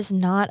 Sober is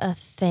not a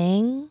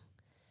thing.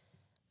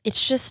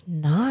 It's just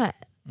not.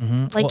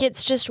 Mm-hmm. Like Well,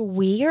 it's just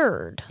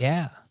weird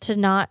yeah, to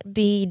not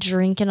be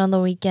drinking on the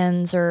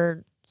weekends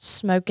or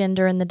smoking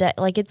during the day.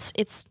 Like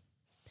it's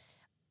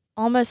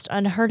almost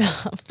unheard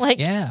of. Like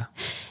yeah,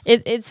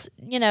 it's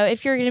you know,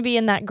 if you're going to be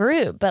in that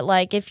group, but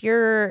like if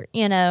you're,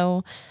 you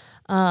know,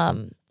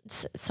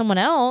 someone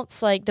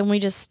else, like then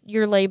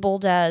you're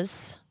labeled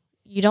as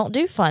you don't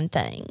do fun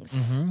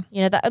things. Mhm.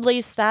 You know, that at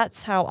least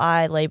that's how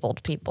I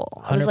labeled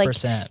people. I was like,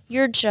 100%.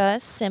 you're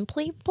just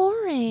simply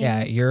boring.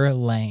 Yeah, you're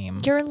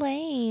lame. You're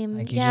lame.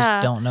 Like you yeah.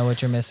 just don't know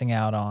what you're missing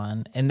out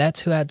on. And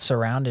that's who I'd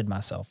surrounded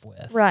myself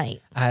with.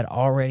 Right. I had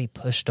already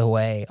pushed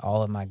away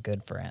all of my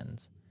good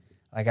friends.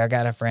 Like I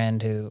got a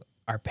friend who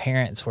our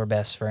parents were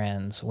best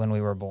friends when we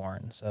were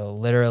born. So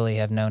literally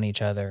have known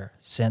each other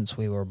since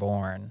we were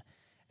born.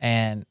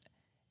 And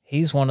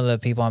he's one of the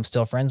people I'm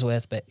still friends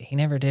with, but he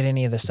never did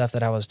any of the stuff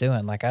that I was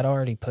doing. Like I'd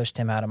already pushed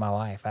him out of my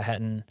life.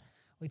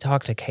 We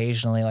talked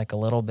occasionally, like a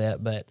little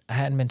bit, but I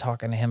hadn't been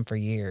talking to him for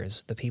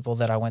years. The people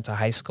that I went to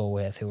high school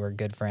with who were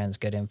good friends,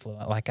 good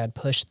influence, like I'd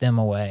pushed them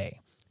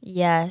away.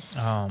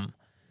 Yes.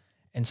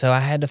 And so I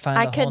had to find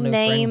a I whole could new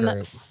friend name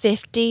group.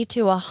 50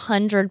 to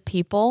 100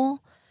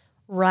 people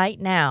right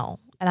now,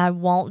 and I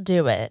won't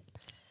do it.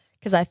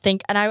 Because I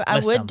think, and I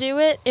List would them. do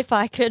it if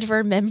I could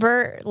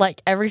remember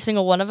like every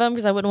single one of them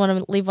because I wouldn't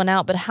want to leave one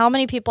out. But how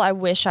many people I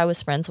wish I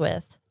was friends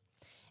with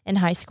in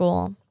high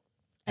school?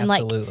 And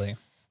Absolutely. like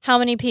how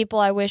many people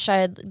I wish I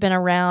had been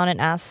around and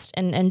asked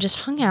and just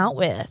hung out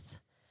with.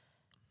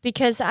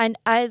 Because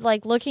I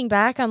like looking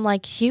back, I'm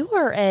like, you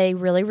were a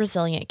really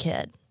resilient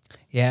kid.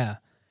 Yeah.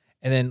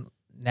 And then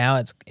now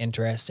it's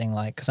interesting,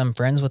 like, because I'm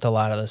friends with a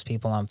lot of those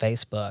people on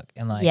Facebook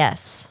and like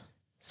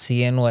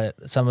seeing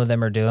what some of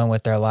them are doing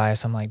with their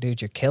lives. I'm like,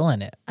 dude, you're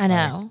killing it. I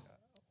know.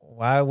 Like,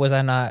 why was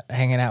I not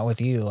hanging out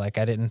with you? Like,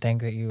 I didn't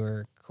think that you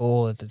were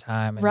cool at the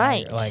time. And now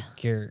Right.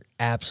 you're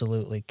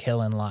absolutely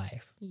killing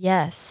life.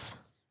 Yes.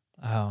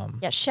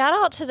 Yeah. Shout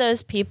out to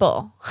those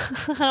people.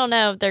 I don't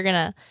know if they're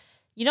gonna.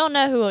 You don't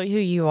know who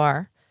you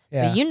are,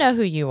 Yeah. but you know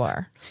who you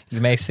are.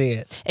 You may see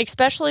it.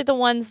 Especially the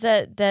ones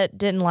that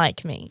didn't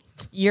like me.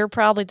 You're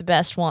probably the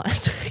best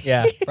ones.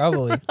 Yeah,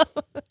 probably.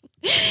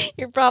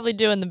 You're probably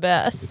doing the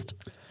best.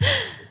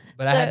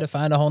 But I had to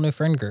find a whole new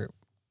friend group.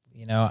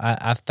 You know,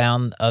 I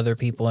found other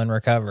people in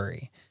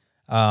recovery.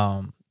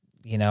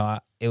 You know,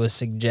 it was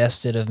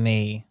suggested of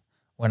me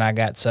when I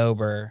got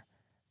sober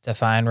to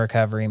find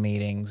recovery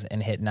meetings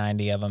and hit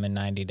 90 of them in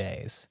 90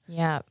 days.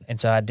 Yeah. And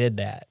so I did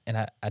that, and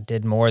I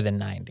did more than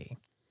 90.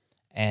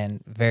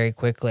 And very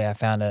quickly I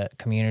found a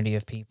community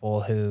of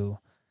people who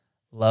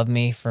loved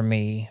me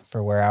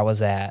for where I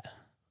was at,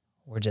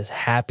 were just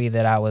happy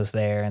that I was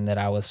there and that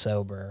I was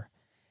sober,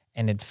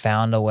 and had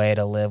found a way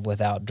to live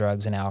without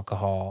drugs and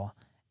alcohol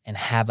and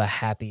have a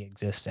happy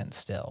existence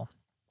still.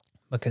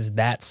 Because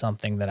that's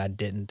something that I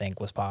didn't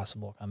think was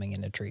possible coming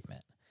into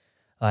treatment.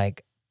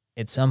 Like,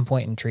 at some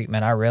point in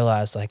treatment, I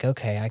realized, like,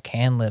 okay, I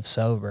can live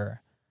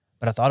sober,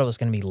 but I thought it was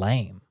going to be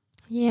lame.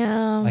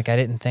 Yeah. Like, I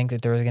didn't think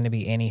that there was going to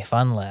be any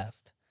fun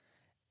left.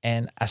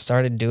 And I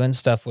started doing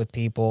stuff with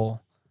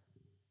people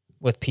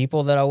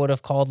that I would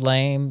have called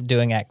lame,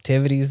 doing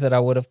activities that I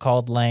would have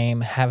called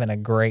lame, having a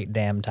great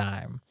damn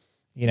time.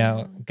 You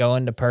know,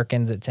 going to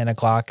Perkins at 10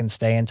 o'clock and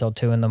stay until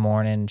 2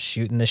 a.m,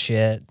 shooting the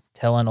shit,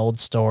 telling old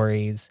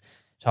stories,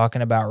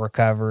 talking about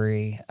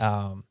recovery,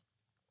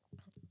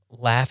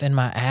 laughing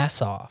my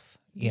ass off,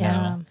 you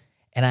know.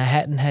 And I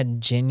hadn't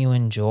had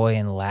genuine joy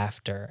and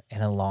laughter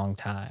in a long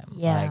time.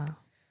 Yeah. Like,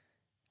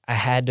 I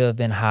had to have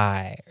been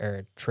high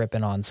or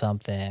tripping on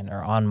something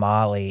or on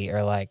Molly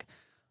or like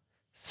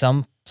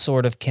some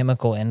sort of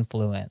chemical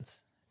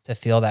influence to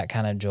feel that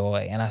kind of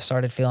joy. And I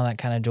started feeling that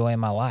kind of joy in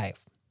my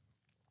life.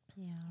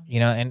 Yeah. You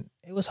know, and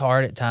it was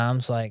hard at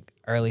times, like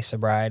early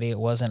sobriety. It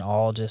wasn't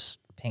all just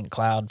pink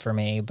cloud for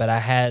me, but I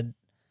had,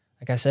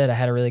 like I said, I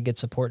had a really good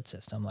support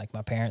system. Like,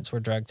 my parents were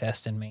drug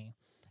testing me,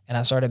 and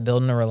I started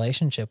building a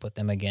relationship with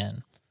them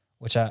again,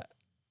 which I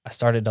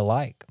started to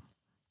like.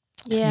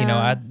 Yeah. You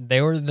know,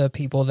 they were the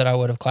people that I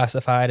would have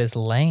classified as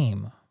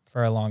lame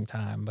for a long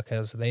time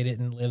because they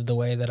didn't live the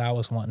way that I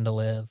was wanting to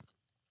live,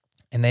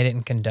 and they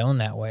didn't condone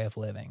that way of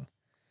living.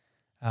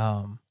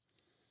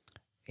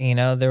 You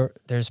know,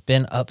 there's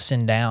been ups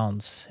and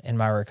downs in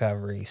my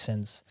recovery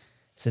since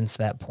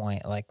that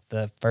point. Like,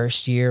 the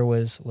first year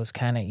was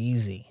kind of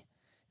easy.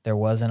 There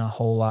wasn't a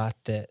whole lot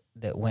that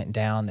went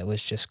down that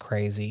was just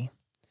crazy.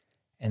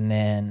 And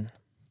then,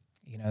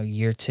 you know,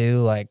 year 2,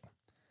 like,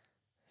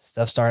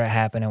 stuff started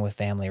happening with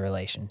family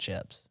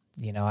relationships.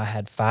 You know, I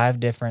had 5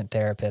 different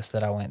therapists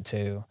that I went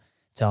to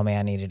tell me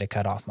I needed to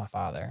cut off my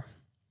father.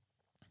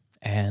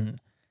 And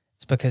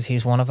it's because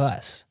he's one of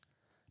us.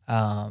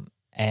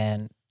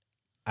 And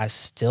I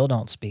still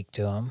don't speak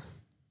to him,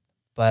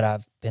 but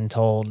I've been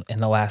told in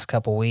the last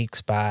couple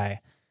weeks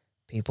by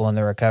people in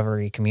the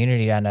recovery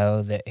community I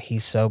know that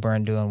he's sober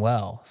and doing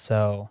well.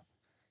 So,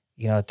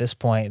 you know, at this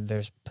point,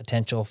 there's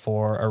potential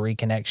for a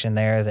reconnection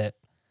there that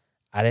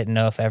I didn't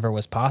know if ever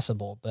was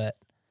possible. But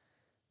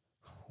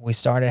we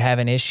started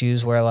having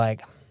issues where,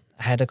 like,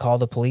 I had to call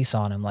the police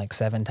on him like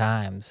 7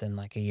 times in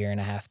like a 1.5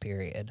 year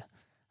period.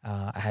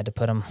 I had to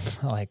put him,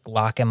 like,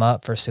 lock him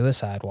up for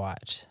suicide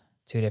watch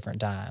 2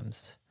 different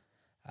times.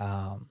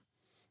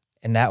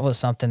 And that was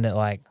something that,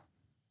 like,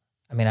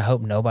 I mean, I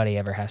hope nobody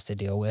ever has to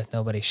deal with.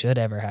 Nobody should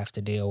ever have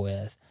to deal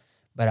with.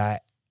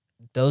 But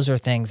those are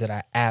things that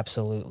I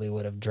absolutely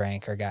would have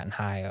drank or gotten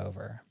high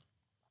over.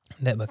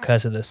 That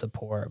because of the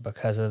support,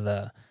 because of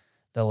the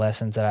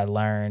lessons that I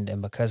learned,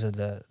 and because of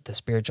the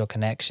spiritual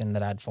connection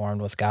that I'd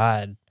formed with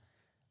God,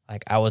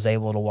 like, I was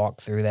able to walk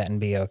through that and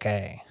be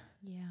okay.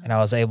 Yeah. And I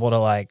was able to,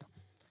 like,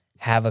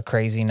 have a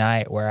crazy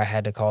night where I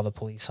had to call the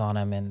police on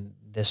him and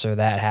this or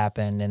that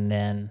happened. And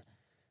then,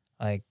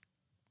 like,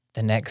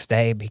 the next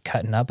day be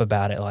cutting up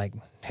about it. Like,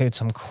 dude,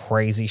 some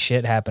crazy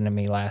shit happened to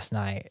me last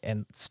night,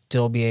 and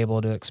still be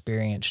able to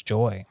experience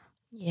joy.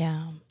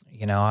 Yeah.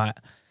 You know, I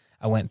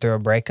went through a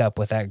breakup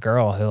with that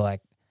girl who,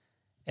 like,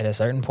 at a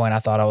certain point I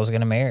thought I was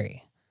going to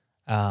marry.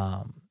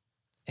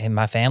 And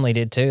my family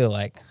did too.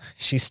 Like,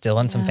 she's still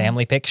in some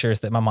family pictures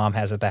that my mom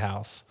has at the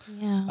house.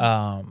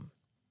 Yeah.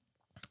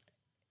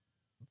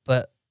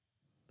 But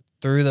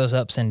through those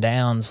ups and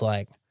downs,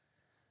 like,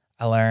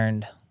 I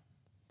learned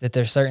that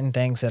there's certain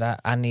things that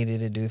I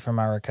needed to do for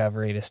my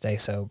recovery to stay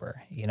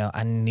sober. You know,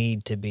 I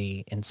need to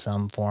be in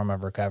some form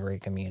of recovery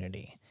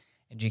community.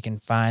 And you can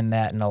find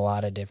that in a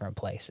lot of different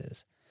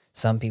places.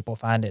 Some people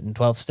find it in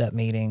 12-step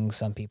meetings.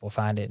 Some people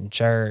find it in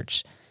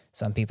church.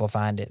 Some people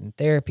find it in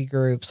therapy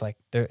groups. Like,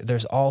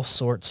 there's all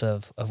sorts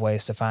of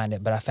ways to find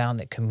it. But I found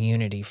that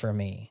community for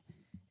me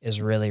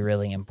is really,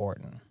 really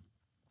important.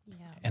 Yeah.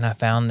 And I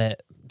found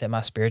that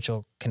my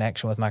spiritual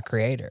connection with my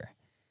Creator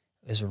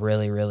is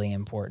really, really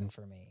important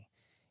for me.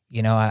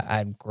 You know,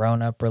 I'd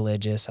grown up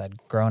religious. I'd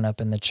grown up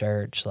in the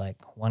church.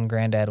 Like, one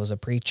granddad was a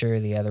preacher.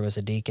 The other was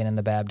a deacon in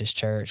the Baptist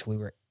church. We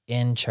were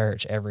in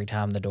church every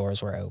time the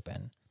doors were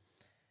open.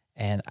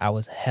 And I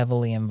was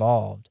heavily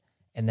involved.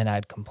 And then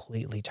I'd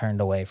completely turned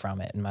away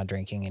from it in my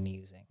drinking and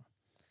using.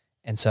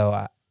 And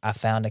so I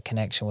found a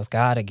connection with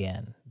God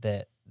again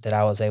that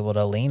I was able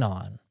to lean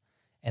on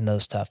in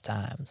those tough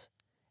times.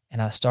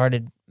 And I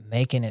started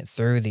making it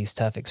through these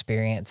tough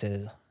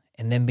experiences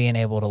and then being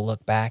able to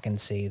look back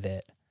and see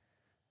that,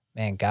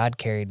 man, God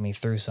carried me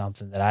through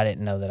something that I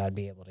didn't know that I'd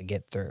be able to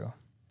get through.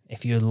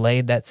 If you had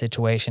laid that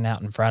situation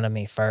out in front of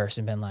me first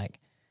and been like,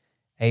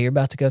 hey, you're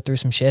about to go through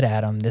some shit,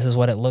 Adam, this is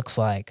what it looks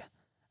like,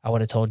 I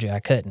would have told you I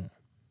couldn't.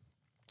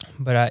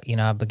 But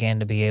I began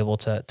to be able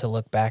to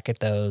look back at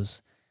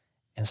those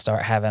and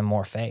start having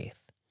more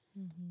faith.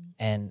 Mm-hmm.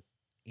 And,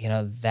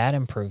 that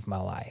improved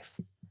my life.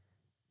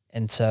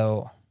 And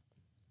so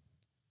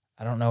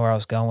I don't know where I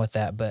was going with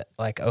that, but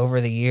like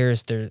over the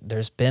years,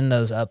 there's been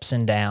those ups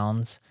and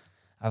downs.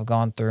 I've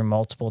gone through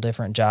multiple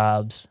different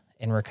jobs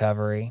in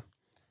recovery.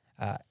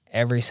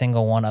 Every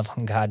single one of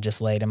them, God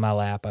just laid in my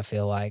lap, I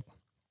feel like.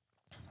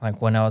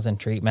 Like when I was in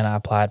treatment, I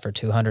applied for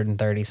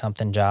 230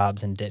 something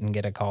jobs and didn't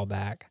get a call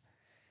back.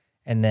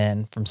 And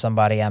then from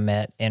somebody I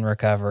met in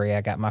recovery,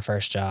 I got my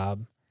first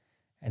job.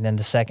 And then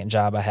the second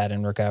job I had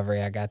in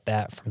recovery, I got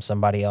that from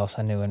somebody else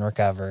I knew in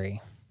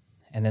recovery.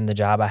 And then the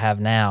job I have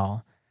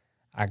now,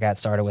 I got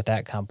started with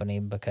that company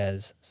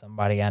because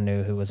somebody I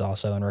knew who was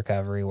also in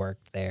recovery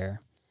worked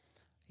there.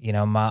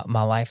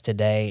 My life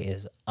today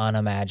is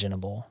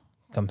unimaginable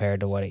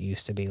compared to what it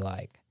used to be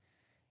like.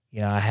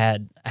 I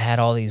had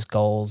all these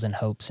goals and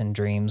hopes and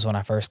dreams when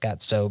I first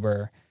got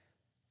sober,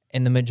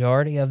 and the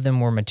majority of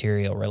them were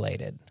material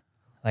related.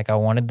 Like I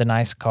wanted the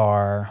nice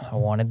car, I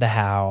wanted the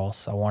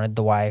house, I wanted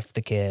the wife,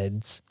 the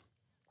kids,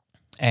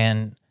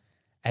 and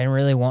I didn't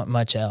really want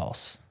much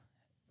else.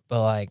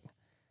 But like,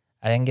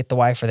 I didn't get the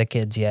wife or the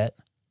kids yet,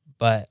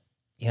 but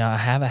I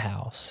have a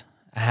house,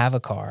 I have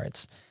a car.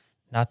 It's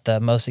not the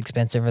most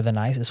expensive or the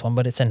nicest one,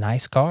 but it's a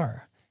nice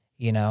car.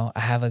 I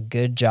have a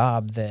good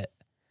job that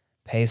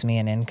pays me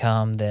an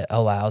income that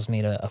allows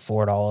me to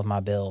afford all of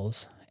my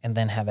bills and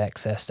then have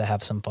excess to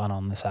have some fun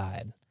on the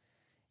side.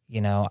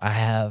 I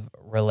have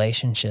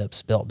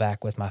relationships built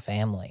back with my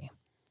family.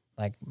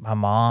 Like my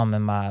mom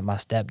and my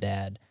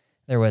stepdad,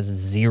 there was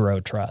zero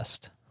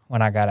trust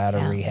when I got out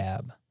of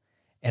rehab.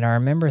 And I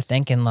remember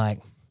thinking like,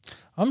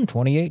 I'm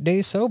 28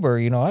 days sober,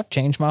 I've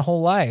changed my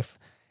whole life.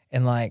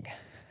 And like,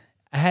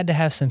 I had to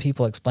have some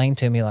people explain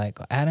to me like,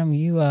 Adam,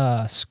 you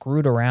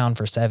screwed around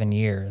for 7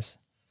 years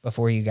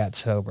before you got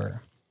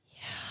sober.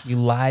 Yeah. You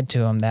lied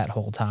to him that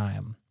whole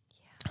time.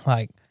 Yeah.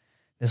 Like,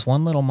 this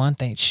one little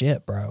month ain't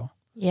shit, bro.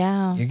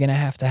 Yeah. You're going to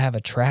have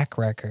a track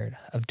record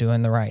of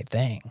doing the right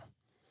thing.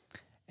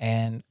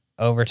 And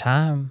over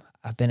time,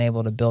 I've been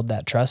able to build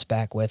that trust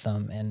back with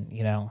them and,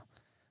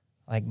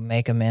 like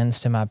make amends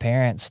to my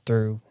parents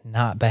through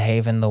not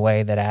behaving the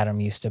way that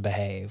Adam used to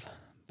behave,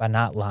 by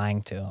not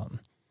lying to him.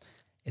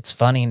 It's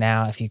funny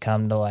now if you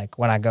come to like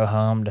when I go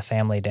home to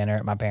family dinner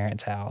at my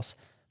parents' house,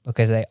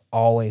 because they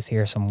always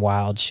hear some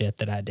wild shit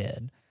that I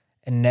did.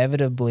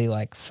 Inevitably,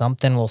 like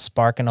something will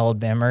spark an old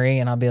memory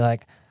and I'll be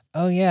like,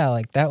 oh yeah,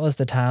 like that was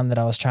the time that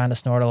I was trying to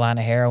snort a line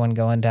of heroin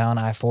going down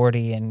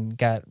I-40 and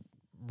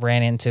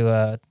ran into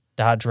a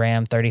Dodge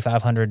Ram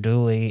 3500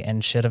 dually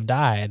and should have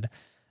died.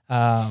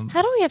 How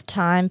do we have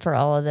time for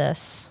all of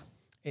this?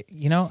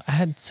 I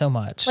had so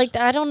much. Like,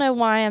 I don't know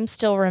why I'm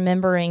still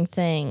remembering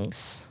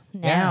things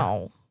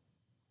now. Yeah.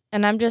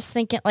 And I'm just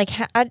thinking, like,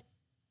 how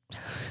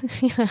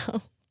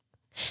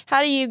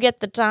do you get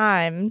the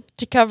time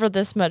to cover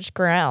this much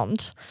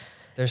ground?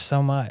 There's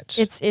so much.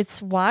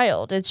 It's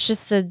wild. It's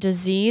just the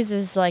disease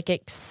is like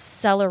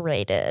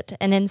accelerated,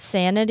 and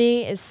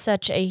insanity is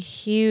such a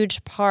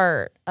huge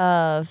part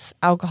of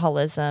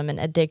alcoholism and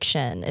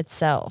addiction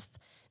itself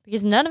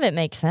because none of it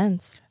makes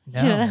sense.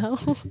 No,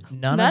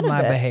 none of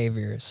my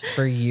behaviors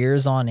for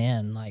years on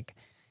end, like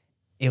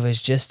it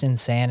was just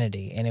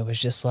insanity. And it was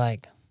just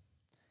like,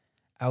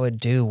 I would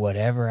do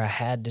whatever I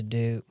had to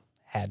do,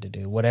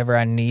 whatever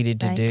I needed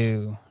to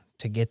do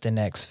to get the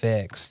next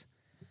fix.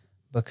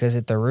 Because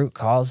at the root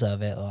cause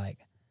of it, like,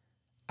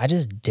 I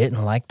just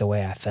didn't like the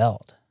way I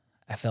felt.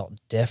 I felt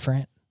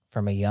different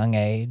from a young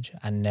age.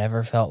 I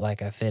never felt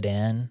like I fit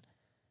in.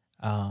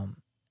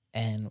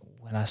 And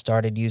when I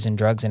started using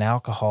drugs and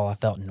alcohol, I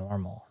felt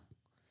normal.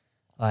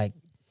 Like,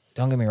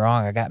 don't get me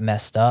wrong, I got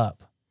messed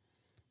up.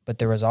 But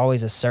there was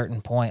always a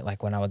certain point,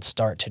 like when I would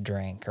start to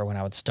drink or when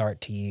I would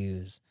start to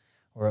use,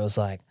 where it was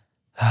like,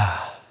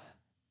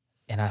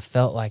 and I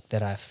felt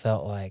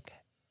like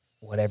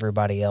what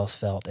everybody else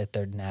felt at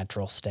their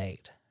natural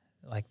state.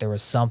 Like there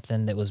was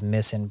something that was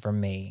missing from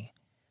me,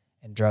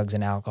 and drugs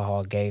and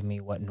alcohol gave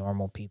me what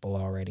normal people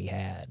already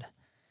had.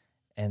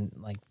 And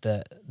like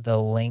the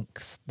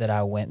lengths that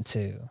I went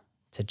to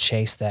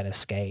chase that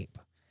escape,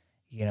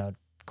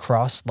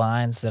 crossed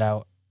lines that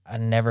I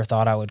never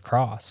thought I would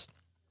cross.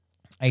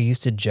 I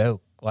used to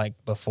joke, like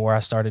before I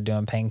started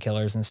doing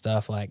painkillers and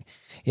stuff, like,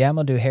 yeah, I'm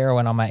going to do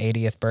heroin on my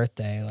 80th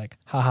birthday. Like,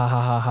 ha, ha,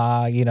 ha, ha,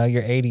 ha,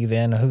 you're 80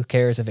 then. Who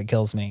cares if it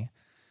kills me?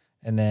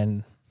 And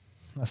then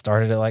I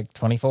started at like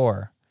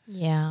 24.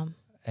 Yeah.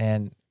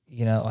 And,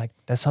 like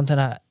that's something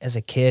as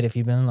a kid, if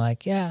you've been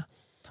like, yeah,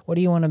 what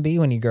do you want to be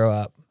when you grow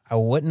up? I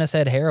wouldn't have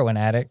said heroin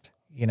addict,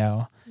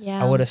 Yeah.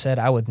 I would have said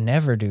I would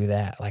never do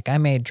that. Like I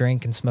may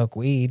drink and smoke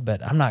weed,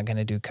 but I'm not going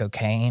to do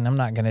cocaine. I'm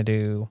not going to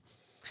do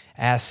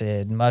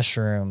acid,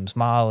 mushrooms,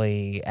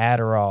 Molly,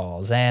 Adderall,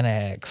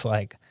 Xanax,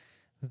 like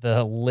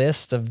the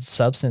list of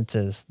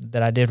substances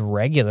that I did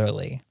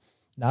regularly.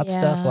 Not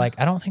stuff Yeah. like,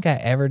 I don't think I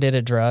ever did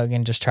a drug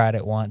and just tried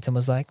it once and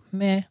was like,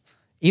 meh.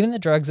 Even the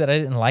drugs that I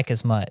didn't like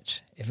as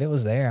much, if it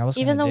was there, I was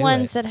Even gonna the do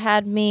ones it. that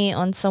had me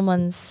on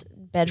someone's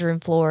bedroom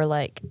floor,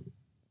 like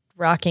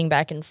rocking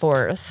back and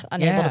forth,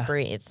 unable Yeah. to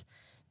breathe.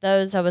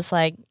 Those I was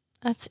like,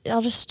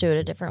 I'll just do it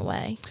a different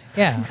way.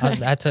 Yeah,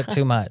 I took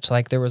too much.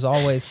 Like there was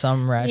always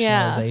some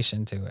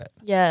rationalization to it.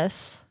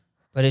 Yes.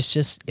 But it's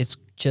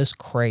just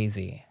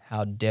crazy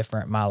how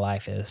different my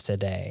life is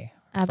today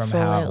from how it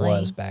Absolutely.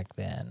 was back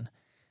then.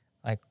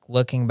 Like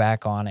looking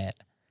back on it,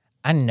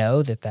 I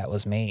know that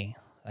was me.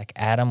 Like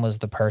Adam was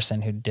the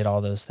person who did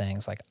all those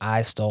things. Like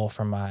I stole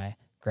from my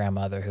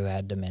grandmother who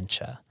had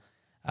dementia.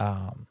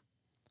 But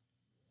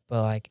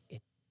like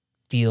it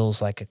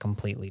feels like a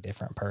completely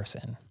different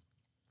person.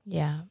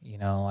 Yeah.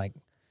 Like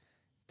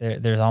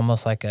there's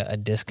almost like a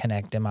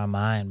disconnect in my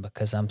mind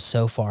because I'm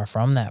so far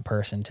from that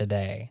person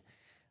today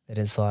that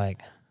it's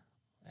like,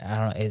 I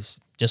don't know, it's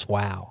just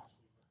wow.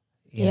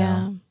 You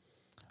know?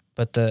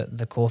 But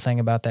the cool thing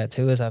about that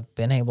too is I've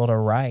been able to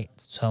right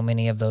so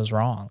many of those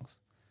wrongs.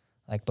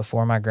 Like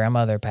before my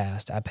grandmother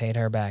passed, I paid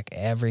her back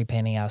every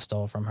penny I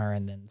stole from her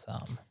and then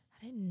some.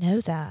 I didn't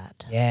know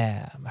that.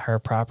 Yeah, her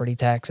property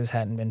taxes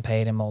hadn't been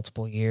paid in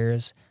multiple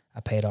years.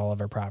 I paid all of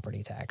her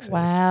property taxes.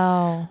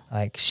 Wow.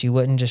 Like she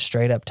wouldn't just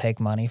straight up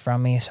take money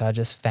from me, so I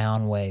just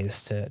found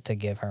ways to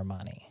give her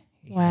money.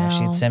 Wow.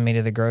 She'd send me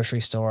to the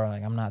grocery store,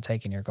 like, I'm not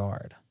taking your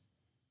card.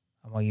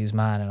 I'm going to use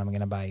mine and I'm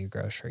going to buy you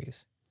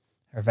groceries.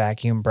 Her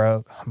vacuum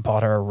broke. I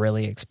bought her a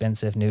really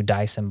expensive new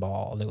Dyson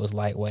ball that was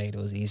lightweight.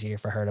 It was easier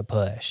for her to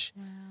push.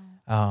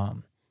 Wow.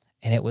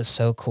 And it was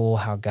so cool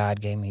how God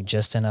gave me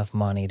just enough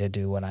money to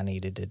do what I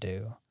needed to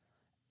do.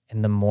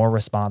 And the more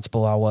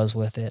responsible I was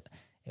with it,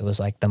 it was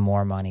like the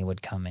more money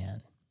would come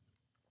in.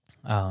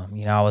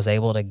 I was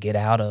able to get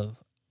out of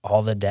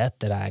all the debt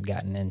that I had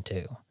gotten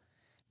into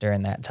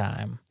during that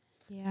time.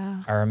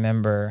 Yeah. I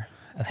remember,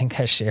 I think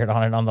I shared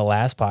on it on the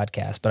last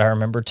podcast, but I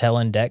remember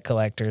telling debt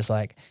collectors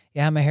like,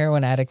 yeah, I'm a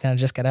heroin addict and I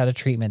just got out of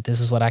treatment.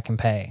 This is what I can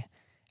pay.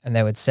 And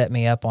they would set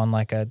me up on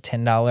like a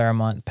 $10 a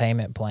month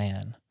payment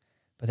plan.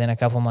 But then a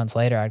couple months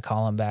later, I'd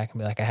call them back and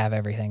be like, I have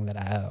everything that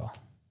I owe.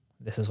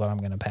 This is what I'm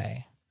going to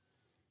pay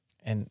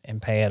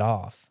and pay it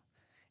off.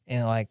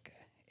 And like,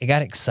 it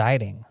got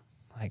exciting.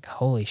 Like,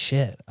 holy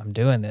shit, I'm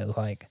doing this.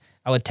 Like,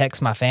 I would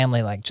text my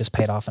family, like, just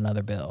paid off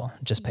another bill,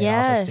 just paid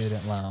off a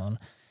student loan,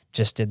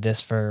 just did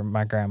this for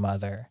my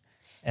grandmother.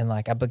 And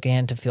like, I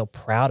began to feel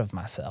proud of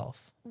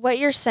myself. What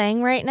you're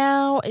saying right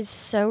now is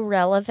so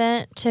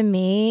relevant to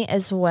me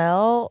as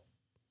well,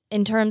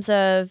 in terms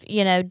of,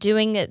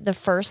 doing it the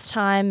first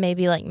time,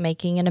 maybe like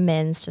making an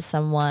amends to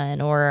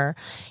someone or,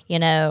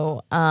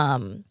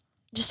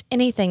 just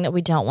anything that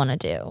we don't want to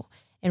do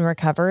in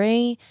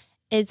recovery.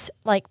 It's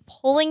like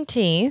pulling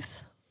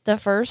teeth the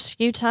first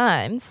few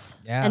times.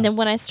 Yeah. And then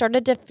when I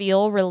started to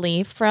feel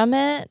relief from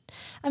it,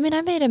 I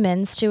made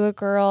amends to a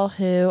girl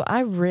who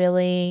I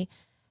really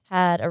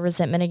had a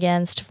resentment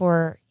against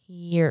for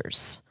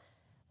years.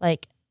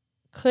 Like,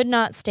 could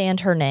not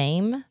stand her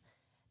name.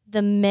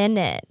 The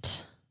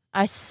minute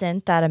I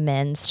sent that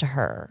amends to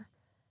her,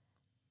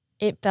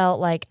 it felt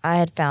like I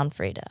had found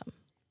freedom.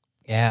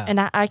 Yeah. And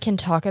I can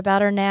talk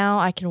about her now.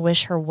 I can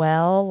wish her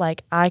well.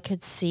 Like, I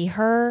could see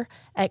her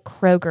at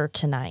Kroger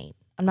tonight.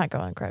 I'm not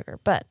going Kroger,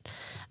 but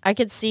I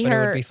could see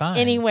her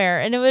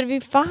anywhere and it would be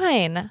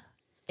fine.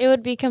 It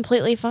would be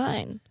completely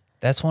fine.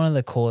 That's one of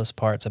the coolest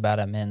parts about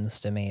amends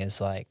to me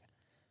is like,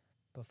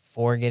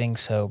 before getting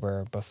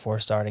sober, before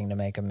starting to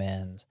make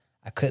amends,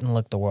 I couldn't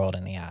look the world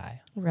in the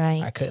eye.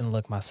 Right. I couldn't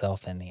look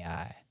myself in the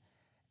eye.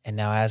 And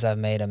now as I've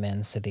made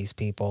amends to these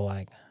people,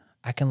 like,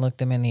 I can look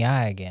them in the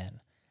eye again.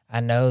 I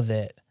know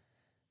that,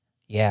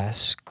 yeah, I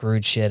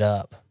screwed shit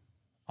up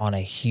on a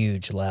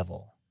huge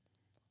level,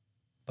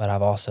 but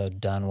I've also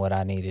done what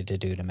I needed to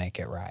do to make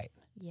it right.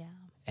 Yeah.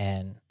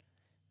 And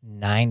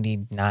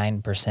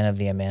 99% of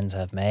the amends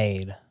I've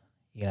made,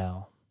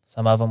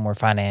 some of them were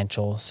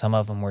financial, some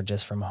of them were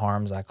just from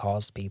harms I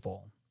caused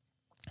people.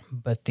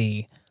 But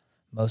the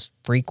most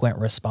frequent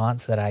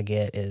response that I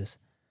get is,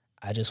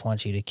 I just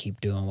want you to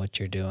keep doing what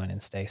you're doing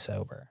and stay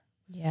sober.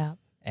 Yeah.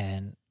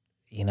 And,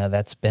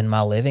 that's been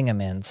my living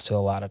amends to a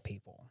lot of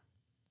people.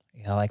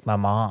 Like my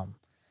mom.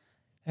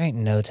 There ain't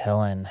no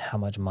telling how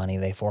much money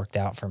they forked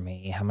out for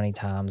me, how many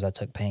times I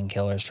took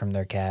painkillers from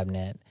their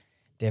cabinet,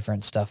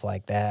 different stuff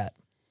like that.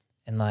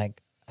 And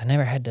like, I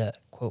never had to,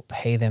 quote,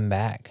 pay them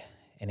back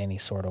in any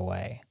sort of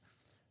way.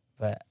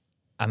 But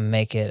I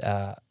make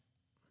a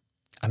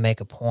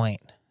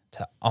point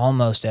to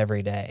almost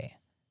every day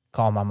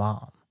call my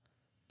mom,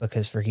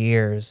 because for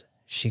years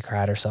she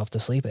cried herself to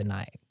sleep at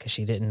night because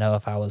she didn't know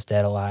if I was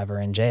dead, alive, or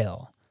in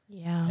jail.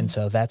 Yeah. And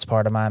so that's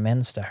part of my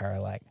amends to her.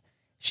 Like,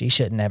 she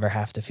should never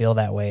have to feel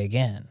that way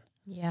again.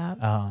 Yeah.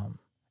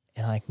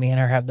 And like, me and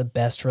her have the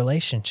best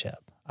relationship.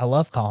 I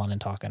love calling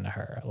and talking to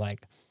her.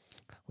 Like,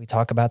 we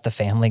talk about the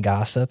family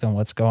gossip and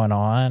what's going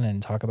on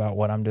and talk about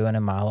what I'm doing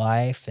in my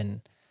life.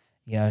 And,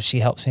 you know, she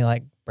helps me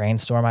like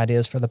brainstorm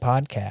ideas for the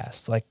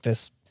podcast. Like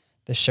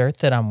the shirt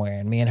that I'm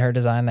wearing, me and her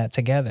designed that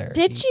together.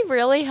 Did she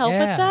really help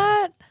with Yeah.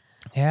 that?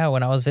 Yeah,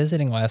 when I was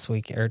visiting last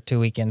week or 2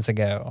 weekends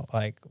ago,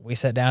 like, we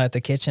sat down at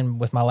the kitchen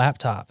with my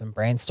laptop and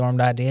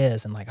brainstormed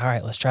ideas and like, all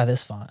right, let's try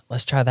this font.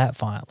 Let's try that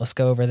font. Let's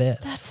go over this.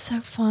 That's so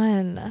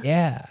fun.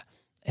 Yeah.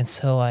 And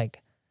so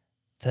like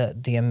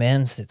the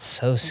amends that's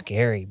so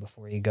scary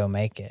before you go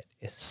make it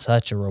is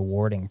such a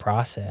rewarding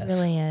process. It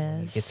really when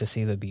you is. get to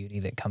see the beauty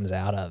that comes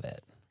out of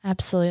it.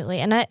 Absolutely.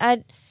 And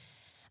I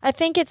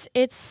think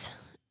it's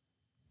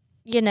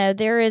you know,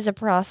 there is a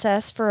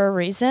process for a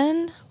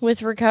reason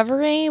with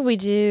recovery. We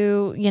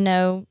do, you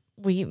know,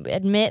 we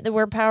admit that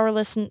we're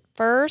powerless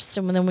first,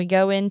 and then we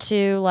go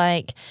into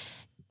like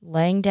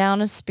laying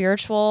down a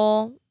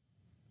spiritual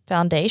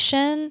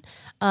foundation.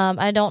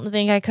 I don't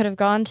think I could have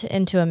gone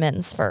into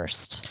amends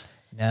first.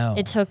 No.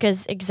 It took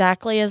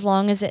exactly as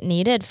long as it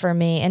needed for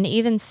me. And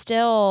even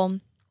still,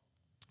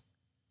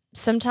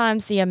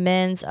 sometimes the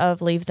amends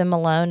of leave them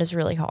alone is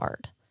really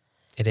hard.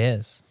 It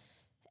is.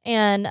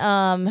 And,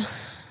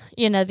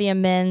 you know, the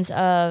amends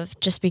of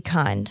just be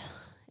kind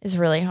is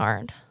really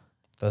hard.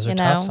 Those are You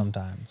tough know?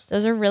 sometimes.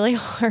 Those are really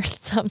hard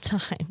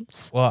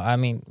sometimes. Well, I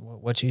mean,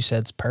 what you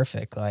said's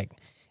perfect. Like,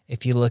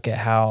 if you look at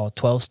how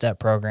 12-step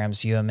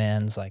programs view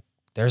amends, like,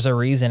 there's a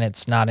reason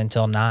it's not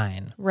until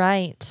 9.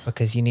 Right.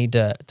 Because you need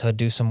to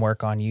do some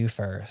work on you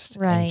first.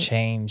 Right. And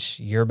change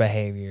your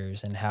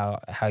behaviors and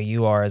how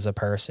you are as a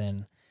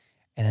person.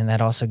 And then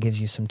that also gives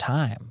you some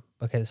time,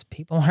 because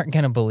people aren't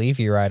going to believe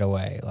you right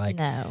away. Like,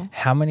 No.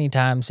 how many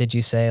times did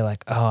you say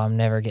like, oh, I'm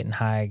never getting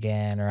high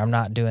again, or I'm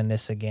not doing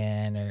this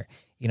again, or,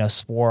 you know,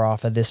 swore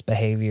off of this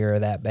behavior or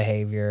that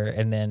behavior.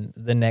 And then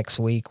the next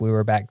week we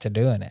were back to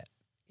doing it,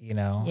 you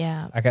know?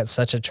 Yeah. I got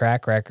such a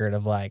track record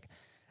of like,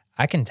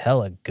 I can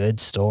tell a good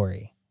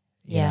story,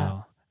 you Yeah.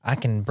 know? I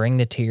can bring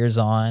the tears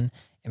on,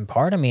 and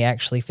part of me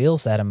actually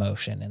feels that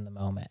emotion in the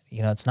moment.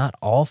 You know, it's not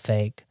all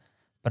fake,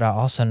 but I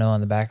also know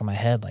in the back of my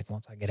head, like,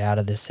 once I get out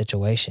of this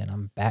situation,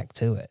 I'm back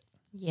to it.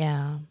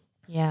 Yeah.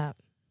 Yeah.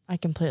 I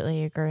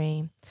completely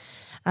agree.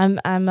 I'm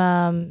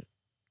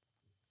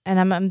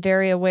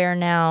very aware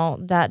now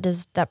that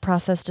that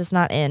process does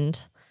not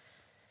end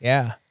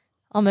Yeah.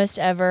 almost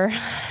ever.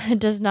 It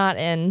does not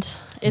end.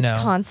 It's No.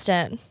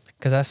 constant.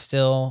 Because I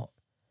still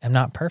am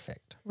not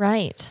perfect.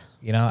 Right.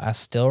 You know, I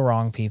still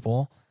wrong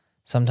people.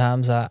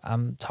 Sometimes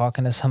I'm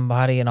talking to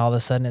somebody and all of a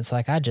sudden it's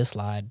like, I just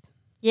lied.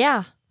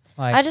 Yeah.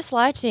 Like, I just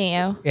lied to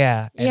you.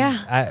 yeah. And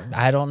Yeah.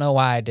 I don't know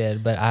why I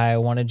did, but I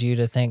wanted you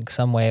to think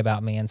some way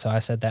about me. And so I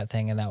said that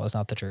thing, and that was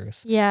not the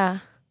truth. Yeah.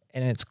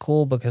 And it's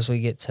cool because we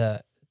get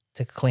to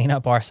clean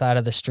up our side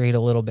of the street a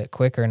little bit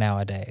quicker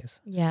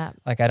nowadays. Yeah.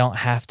 Like, I don't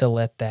have to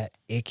let that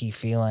icky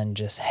feeling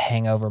just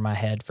hang over my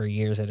head for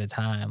years at a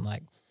time.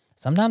 Like,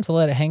 sometimes I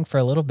let it hang for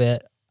a little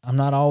bit. I'm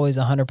not always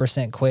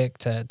 100% quick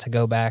to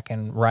go back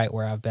and right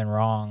where I've been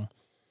wrong.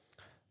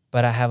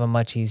 But I have a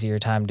much easier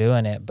time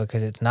doing it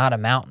because it's not a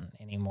mountain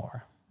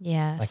anymore.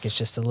 Yes. Like, it's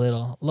just a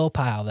little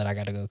pile that I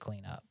got to go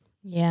clean up.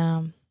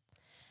 Yeah.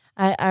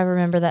 I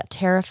remember that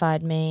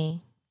terrified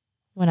me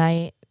when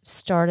I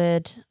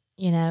started,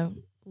 you know,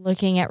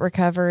 looking at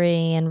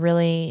recovery and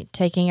really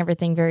taking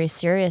everything very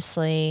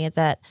seriously,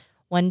 that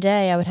one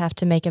day I would have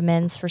to make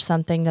amends for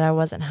something that I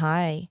wasn't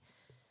high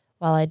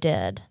while I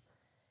did.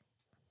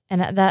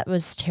 And that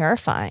was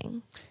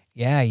terrifying.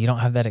 Yeah, you don't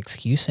have that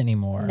excuse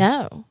anymore.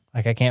 No.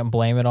 Like, I can't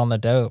blame it on the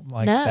dope.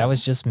 Like, No. that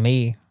was just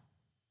me.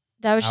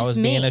 That was I just was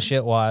me. being a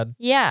shitwad.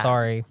 Yeah.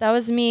 Sorry. That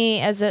was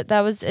me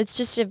it's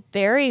just a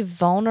very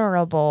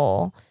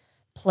vulnerable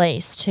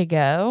place to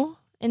go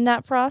in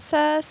that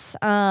process.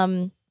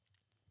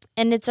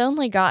 And it's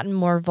only gotten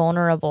more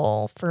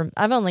vulnerable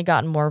I've only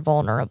gotten more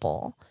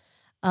vulnerable.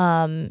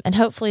 And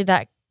hopefully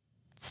that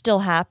still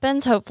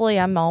happens. Hopefully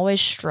I'm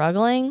always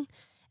struggling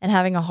and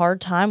having a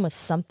hard time with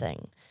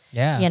something,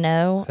 Yeah. you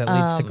know? That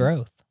leads to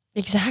growth.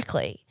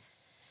 Exactly.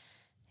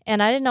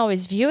 And I didn't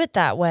always view it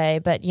that way,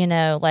 but, you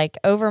know, like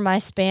over my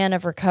span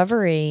of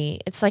recovery,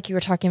 it's like you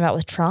were talking about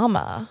with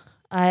trauma.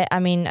 I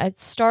mean,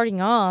 it's starting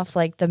off,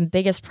 like the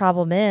biggest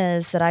problem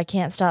is that I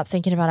can't stop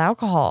thinking about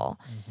alcohol.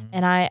 Mm-hmm.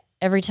 And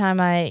every time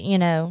I, you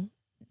know,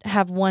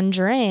 have one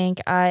drink,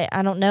 I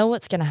don't know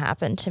what's going to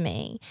happen to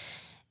me.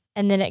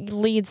 And then it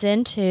leads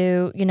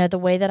into, you know, the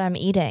way that I'm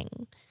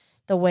eating,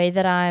 the way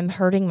that I'm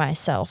hurting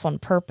myself on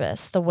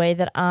purpose, the way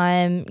that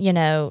I'm, you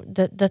know,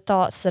 the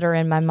thoughts that are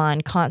in my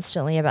mind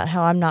constantly about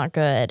how I'm not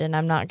good and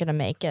I'm not going to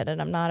make it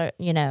and I'm not,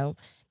 you know,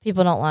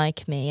 people don't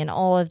like me and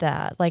all of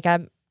that. Like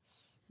I'm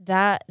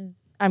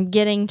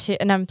getting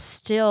to, and I'm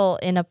still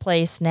in a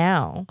place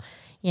now,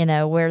 you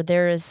know, where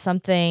there is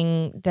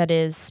something that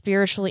is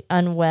spiritually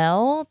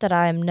unwell that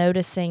I'm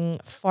noticing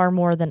far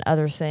more than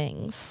other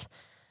things.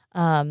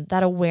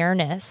 That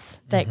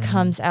awareness that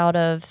comes out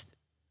of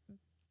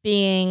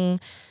being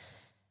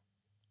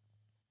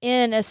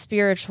in a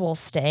spiritual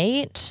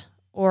state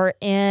or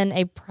in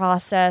a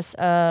process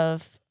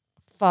of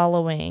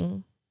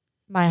following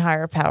my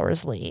higher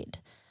power's lead.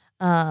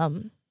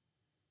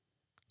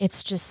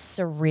 It's just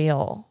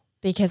surreal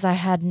because I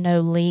had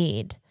no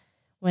lead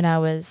when I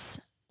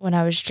was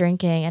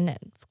drinking, and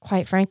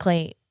quite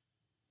frankly,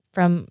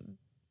 from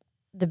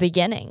the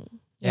beginning,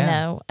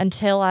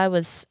 until I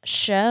was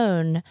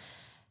shown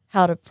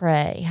how to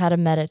pray, how to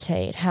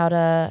meditate, how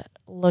to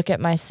look at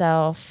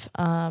myself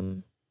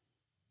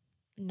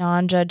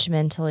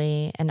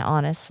non-judgmentally and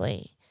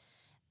honestly.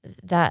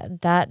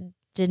 That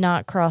did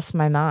not cross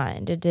my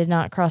mind. It did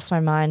not cross my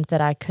mind that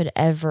I could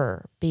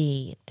ever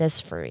be this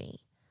free.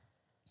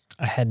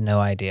 I had no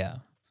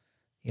idea.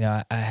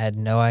 I had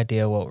no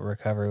idea what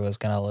recovery was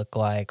going to look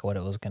like, what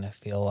it was going to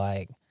feel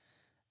like,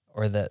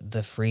 or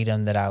the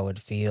freedom that I would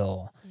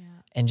feel,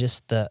 and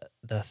just the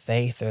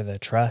faith or the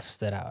trust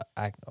that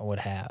I would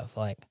have.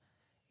 Like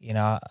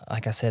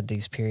I said,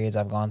 these periods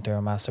I've gone through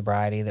in my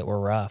sobriety that were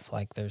rough,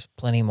 like there's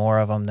plenty more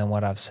of them than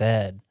what I've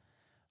said,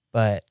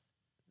 but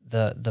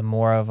the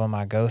more of them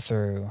I go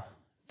through,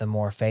 the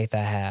more faith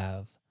I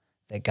have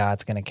that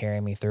God's going to carry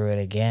me through it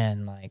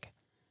again. Like,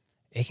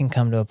 it can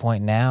come to a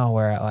point now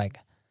where I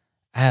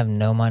have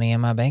no money in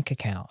my bank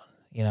account.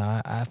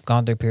 I've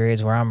gone through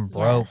periods where I'm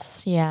broke,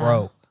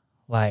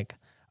 like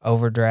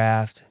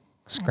overdraft,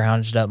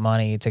 scrounged up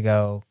money to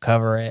go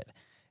cover it.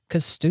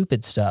 Cause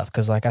stupid stuff.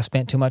 Cause I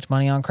spent too much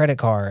money on credit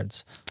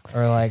cards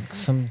or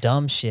some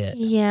dumb shit.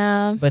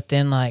 Yeah. But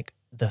then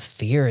the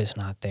fear is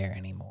not there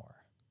anymore.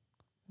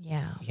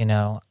 Yeah.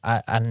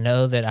 I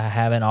know that I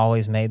haven't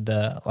always made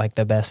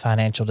the best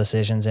financial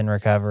decisions in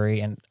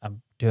recovery, and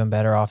I'm doing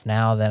better off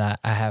now than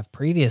I have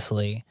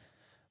previously.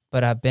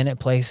 But I've been at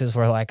places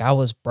where I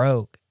was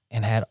broke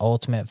and had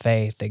ultimate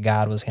faith that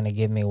God was going to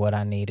give me what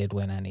I needed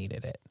when I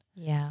needed it.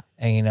 Yeah.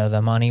 And,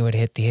 the money would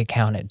hit the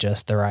account at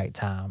just the right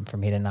time for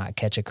me to not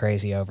catch a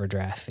crazy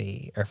overdraft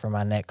fee or for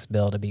my next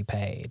bill to be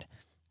paid.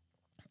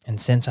 And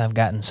since I've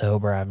gotten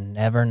sober, I've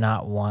never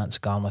not once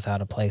gone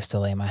without a place to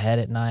lay my head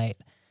at night.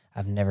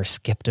 I've never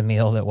skipped a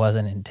meal that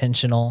wasn't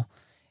intentional.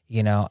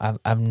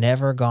 I've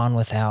never gone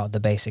without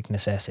the basic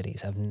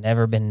necessities. I've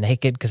never been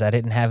naked because I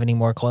didn't have any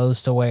more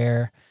clothes to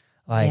wear.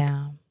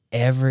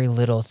 Every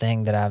little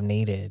thing that I've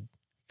needed,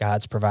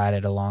 God's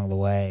provided along the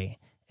way,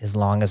 as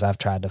long as I've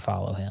tried to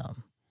follow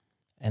him.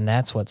 And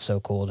that's what's so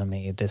cool to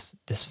me. This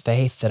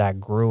faith that I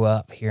grew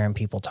up hearing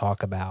people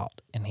talk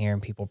about and hearing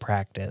people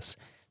practice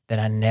that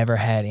I never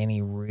had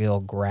any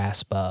real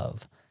grasp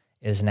of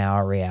is now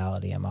a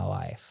reality in my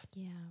life.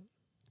 Yeah.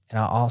 And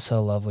I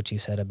also love what you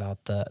said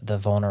about the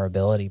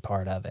vulnerability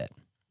part of it.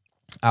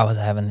 I was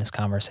having this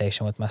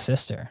conversation with my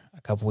sister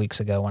a couple weeks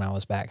ago when I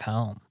was back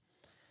home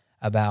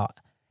about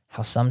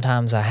how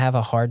sometimes I have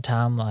a hard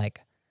time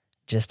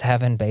just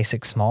having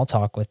basic small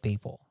talk with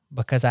people,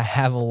 because I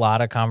have a lot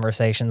of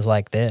conversations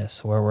like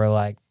this where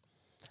we're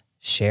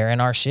sharing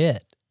our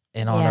shit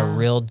and on a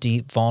real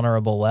deep,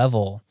 vulnerable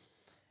level.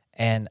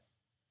 And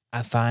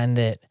I find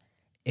that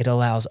it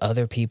allows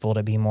other people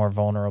to be more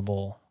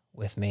vulnerable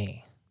with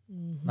me.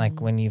 Mm-hmm.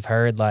 When you've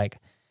heard I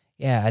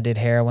did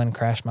heroin,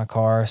 crashed my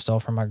car, stole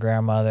from my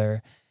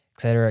grandmother,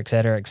 et cetera, et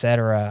cetera, et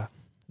cetera.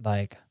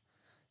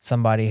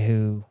 Somebody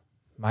who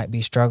might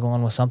be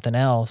struggling with something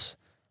else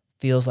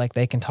feels like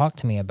they can talk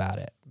to me about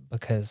it,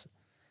 because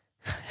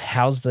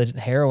how's the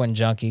heroin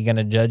junkie going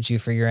to judge you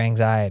for your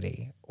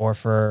anxiety or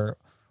for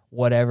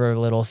whatever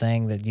little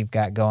thing that you've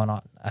got going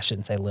on? I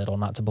shouldn't say little,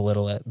 not to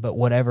belittle it, but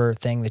whatever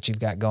thing that you've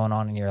got going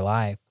on in your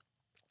life.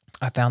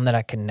 I found that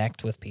I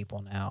connect with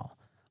people now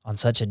on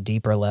such a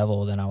deeper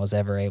level than I was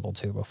ever able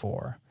to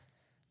before,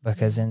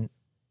 because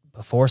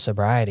before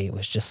sobriety, it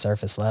was just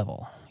surface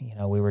level.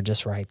 We were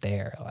just right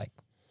there.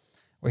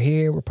 We're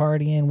here, we're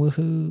partying,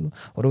 woohoo.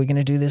 What are we going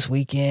to do this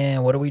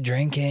weekend? What are we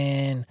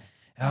drinking?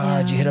 Oh,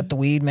 did you hit up the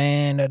weed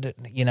man?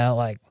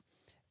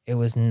 It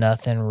was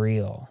nothing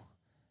real.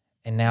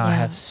 And now I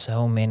have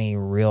so many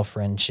real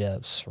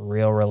friendships,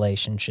 real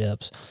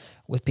relationships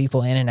with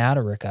people in and out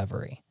of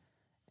recovery.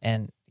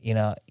 And,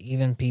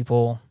 even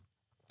people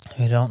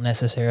who don't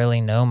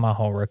necessarily know my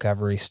whole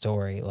recovery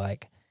story,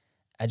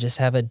 I just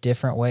have a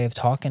different way of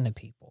talking to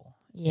people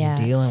and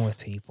dealing with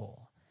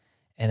people,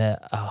 and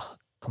a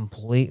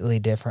completely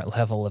different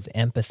level of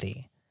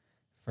empathy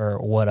for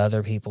what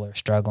other people are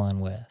struggling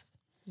with.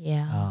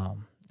 Yeah.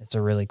 It's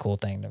a really cool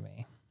thing to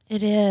me.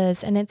 It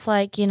is. And it's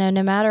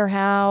no matter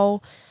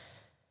how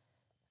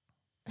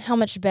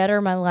much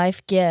better my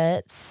life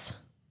gets,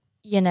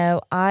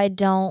 I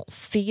don't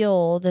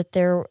feel that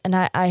and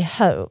I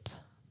hope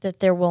that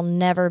there will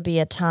never be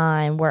a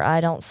time where I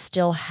don't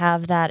still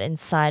have that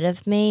inside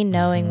of me,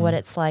 knowing what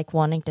it's like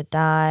wanting to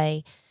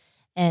die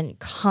and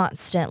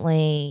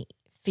constantly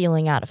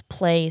feeling out of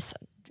place.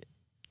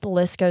 The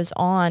list goes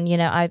on.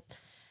 I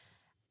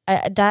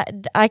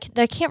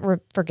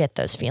can't forget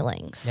those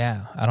feelings.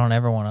 Yeah, I don't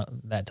ever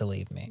want that to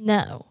leave me.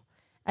 No,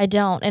 I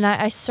don't. And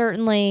I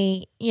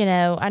certainly,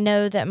 I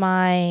know that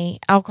my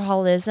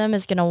alcoholism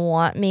is going to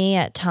want me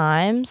at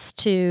times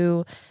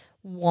to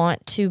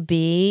want to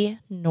be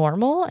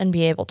normal and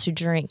be able to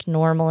drink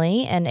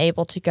normally and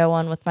able to go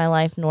on with my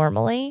life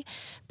normally.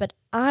 But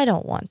I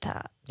don't want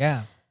that.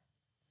 Yeah.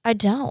 I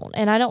don't.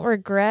 And I don't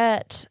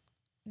regret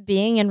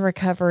being in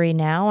recovery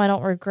now. I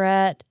don't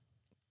regret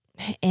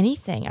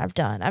anything I've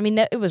done. I mean,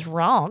 it was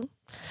wrong.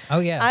 Oh,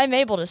 yeah. I'm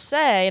able to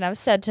say, and I've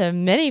said to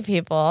many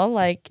people,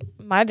 like,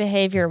 my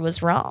behavior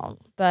was wrong.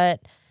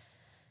 But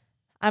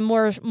I'm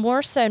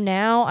more so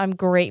now, I'm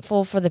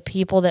grateful for the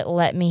people that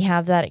let me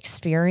have that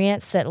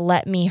experience, that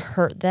let me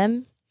hurt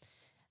them,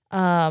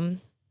 so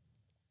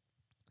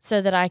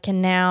that I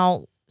can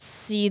now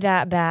see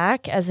that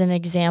back as an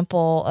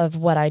example of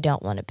what I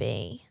don't want to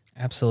be.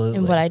 Absolutely.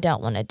 And what I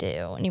don't want to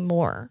do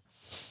anymore.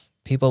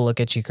 People look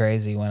at you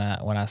crazy when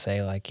I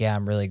say, like, yeah,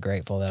 I'm really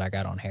grateful that I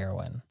got on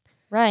heroin.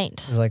 Right.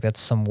 It's like, that's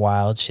some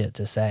wild shit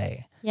to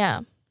say.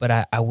 Yeah.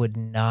 But I would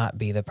not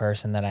be the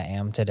person that I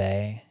am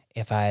today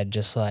if I had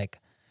just, like,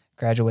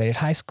 graduated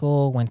high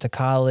school, went to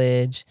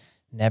college,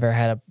 never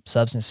had a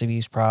substance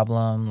abuse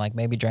problem, like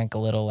maybe drank a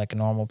little like a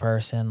normal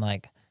person.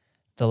 Like,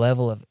 the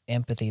level of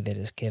empathy that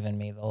it's given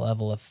me, the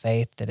level of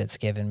faith that it's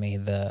given me,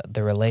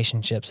 the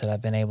relationships that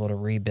I've been able to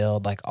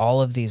rebuild, like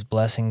all of these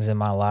blessings in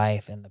my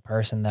life and the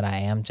person that I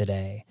am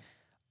today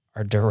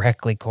are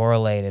directly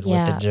correlated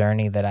with the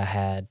journey that I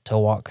had to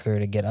walk through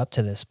to get up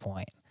to this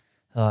point.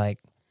 Like,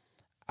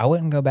 I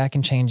wouldn't go back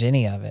and change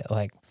any of it.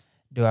 Like,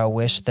 do I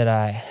wish that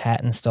I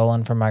hadn't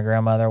stolen from my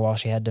grandmother while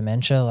she had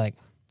dementia? Like,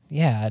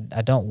 yeah,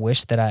 I don't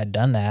wish that I had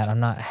done that. I'm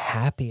not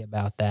happy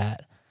about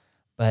that.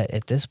 But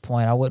at this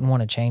point, I wouldn't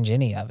want to change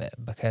any of it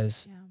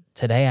because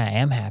today I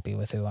am happy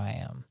with who I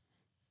am.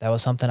 That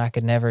was something I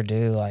could never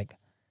do. Like,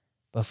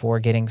 before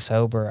getting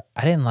sober,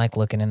 I didn't like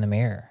looking in the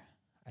mirror.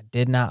 I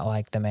did not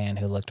like the man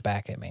who looked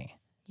back at me.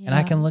 Yeah. And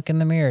I can look in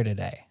the mirror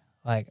today.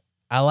 Like,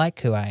 I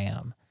like who I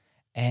am.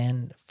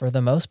 And for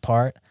the most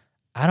part,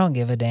 I don't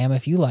give a damn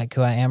if you like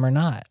who I am or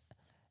not.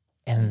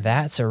 And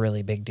that's a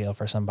really big deal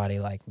for somebody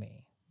like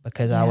me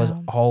because I was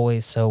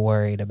always so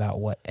worried about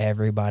what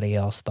everybody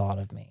else thought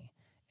of me.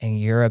 And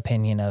your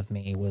opinion of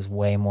me was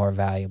way more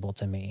valuable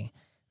to me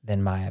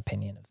than my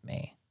opinion of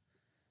me.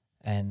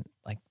 And,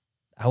 like,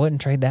 I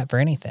wouldn't trade that for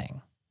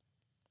anything.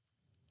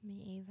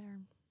 Me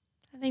either.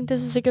 I think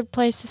this is a good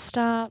place to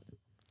stop.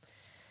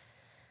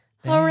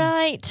 Dang. All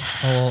right.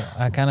 Well,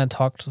 I kind of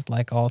talked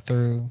like all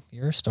through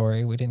your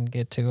story. We didn't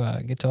get to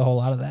a whole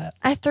lot of that.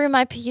 I threw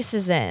my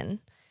pieces in.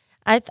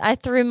 I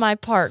threw my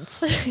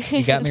parts.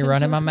 You got me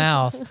running my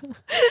mouth.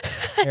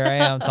 Here I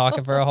am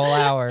talking for a whole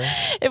hour.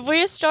 If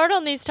we start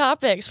on these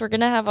topics, we're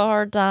going to have a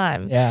hard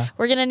time. Yeah.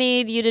 We're going to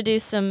need you to do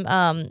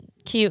some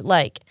cute,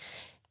 like,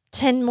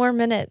 10 more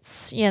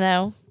minutes, you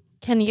know.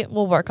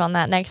 We'll work on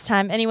that next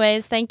time.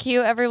 Anyways, thank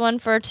you everyone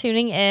for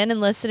tuning in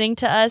and listening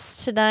to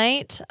us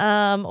tonight,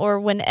 or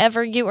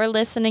whenever you are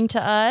listening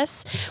to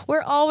us.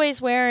 We're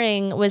always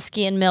wearing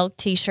Whiskey and Milk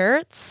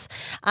t-shirts.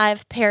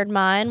 I've paired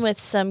mine with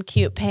some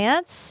cute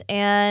pants,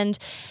 and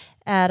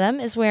Adam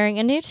is wearing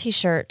a new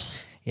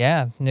t-shirt.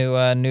 Yeah,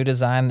 new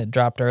design that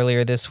dropped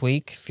earlier this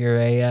week. If you're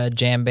a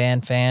jam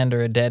band fan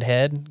or a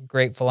Deadhead,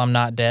 grateful I'm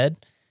not dead.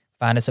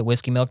 Find us at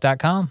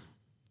whiskey-milk.com.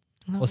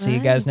 We'll see you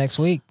guys next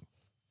week.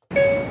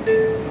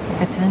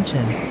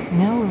 Attention,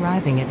 now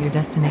arriving at your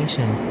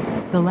destination.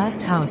 The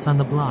last house on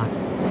the block.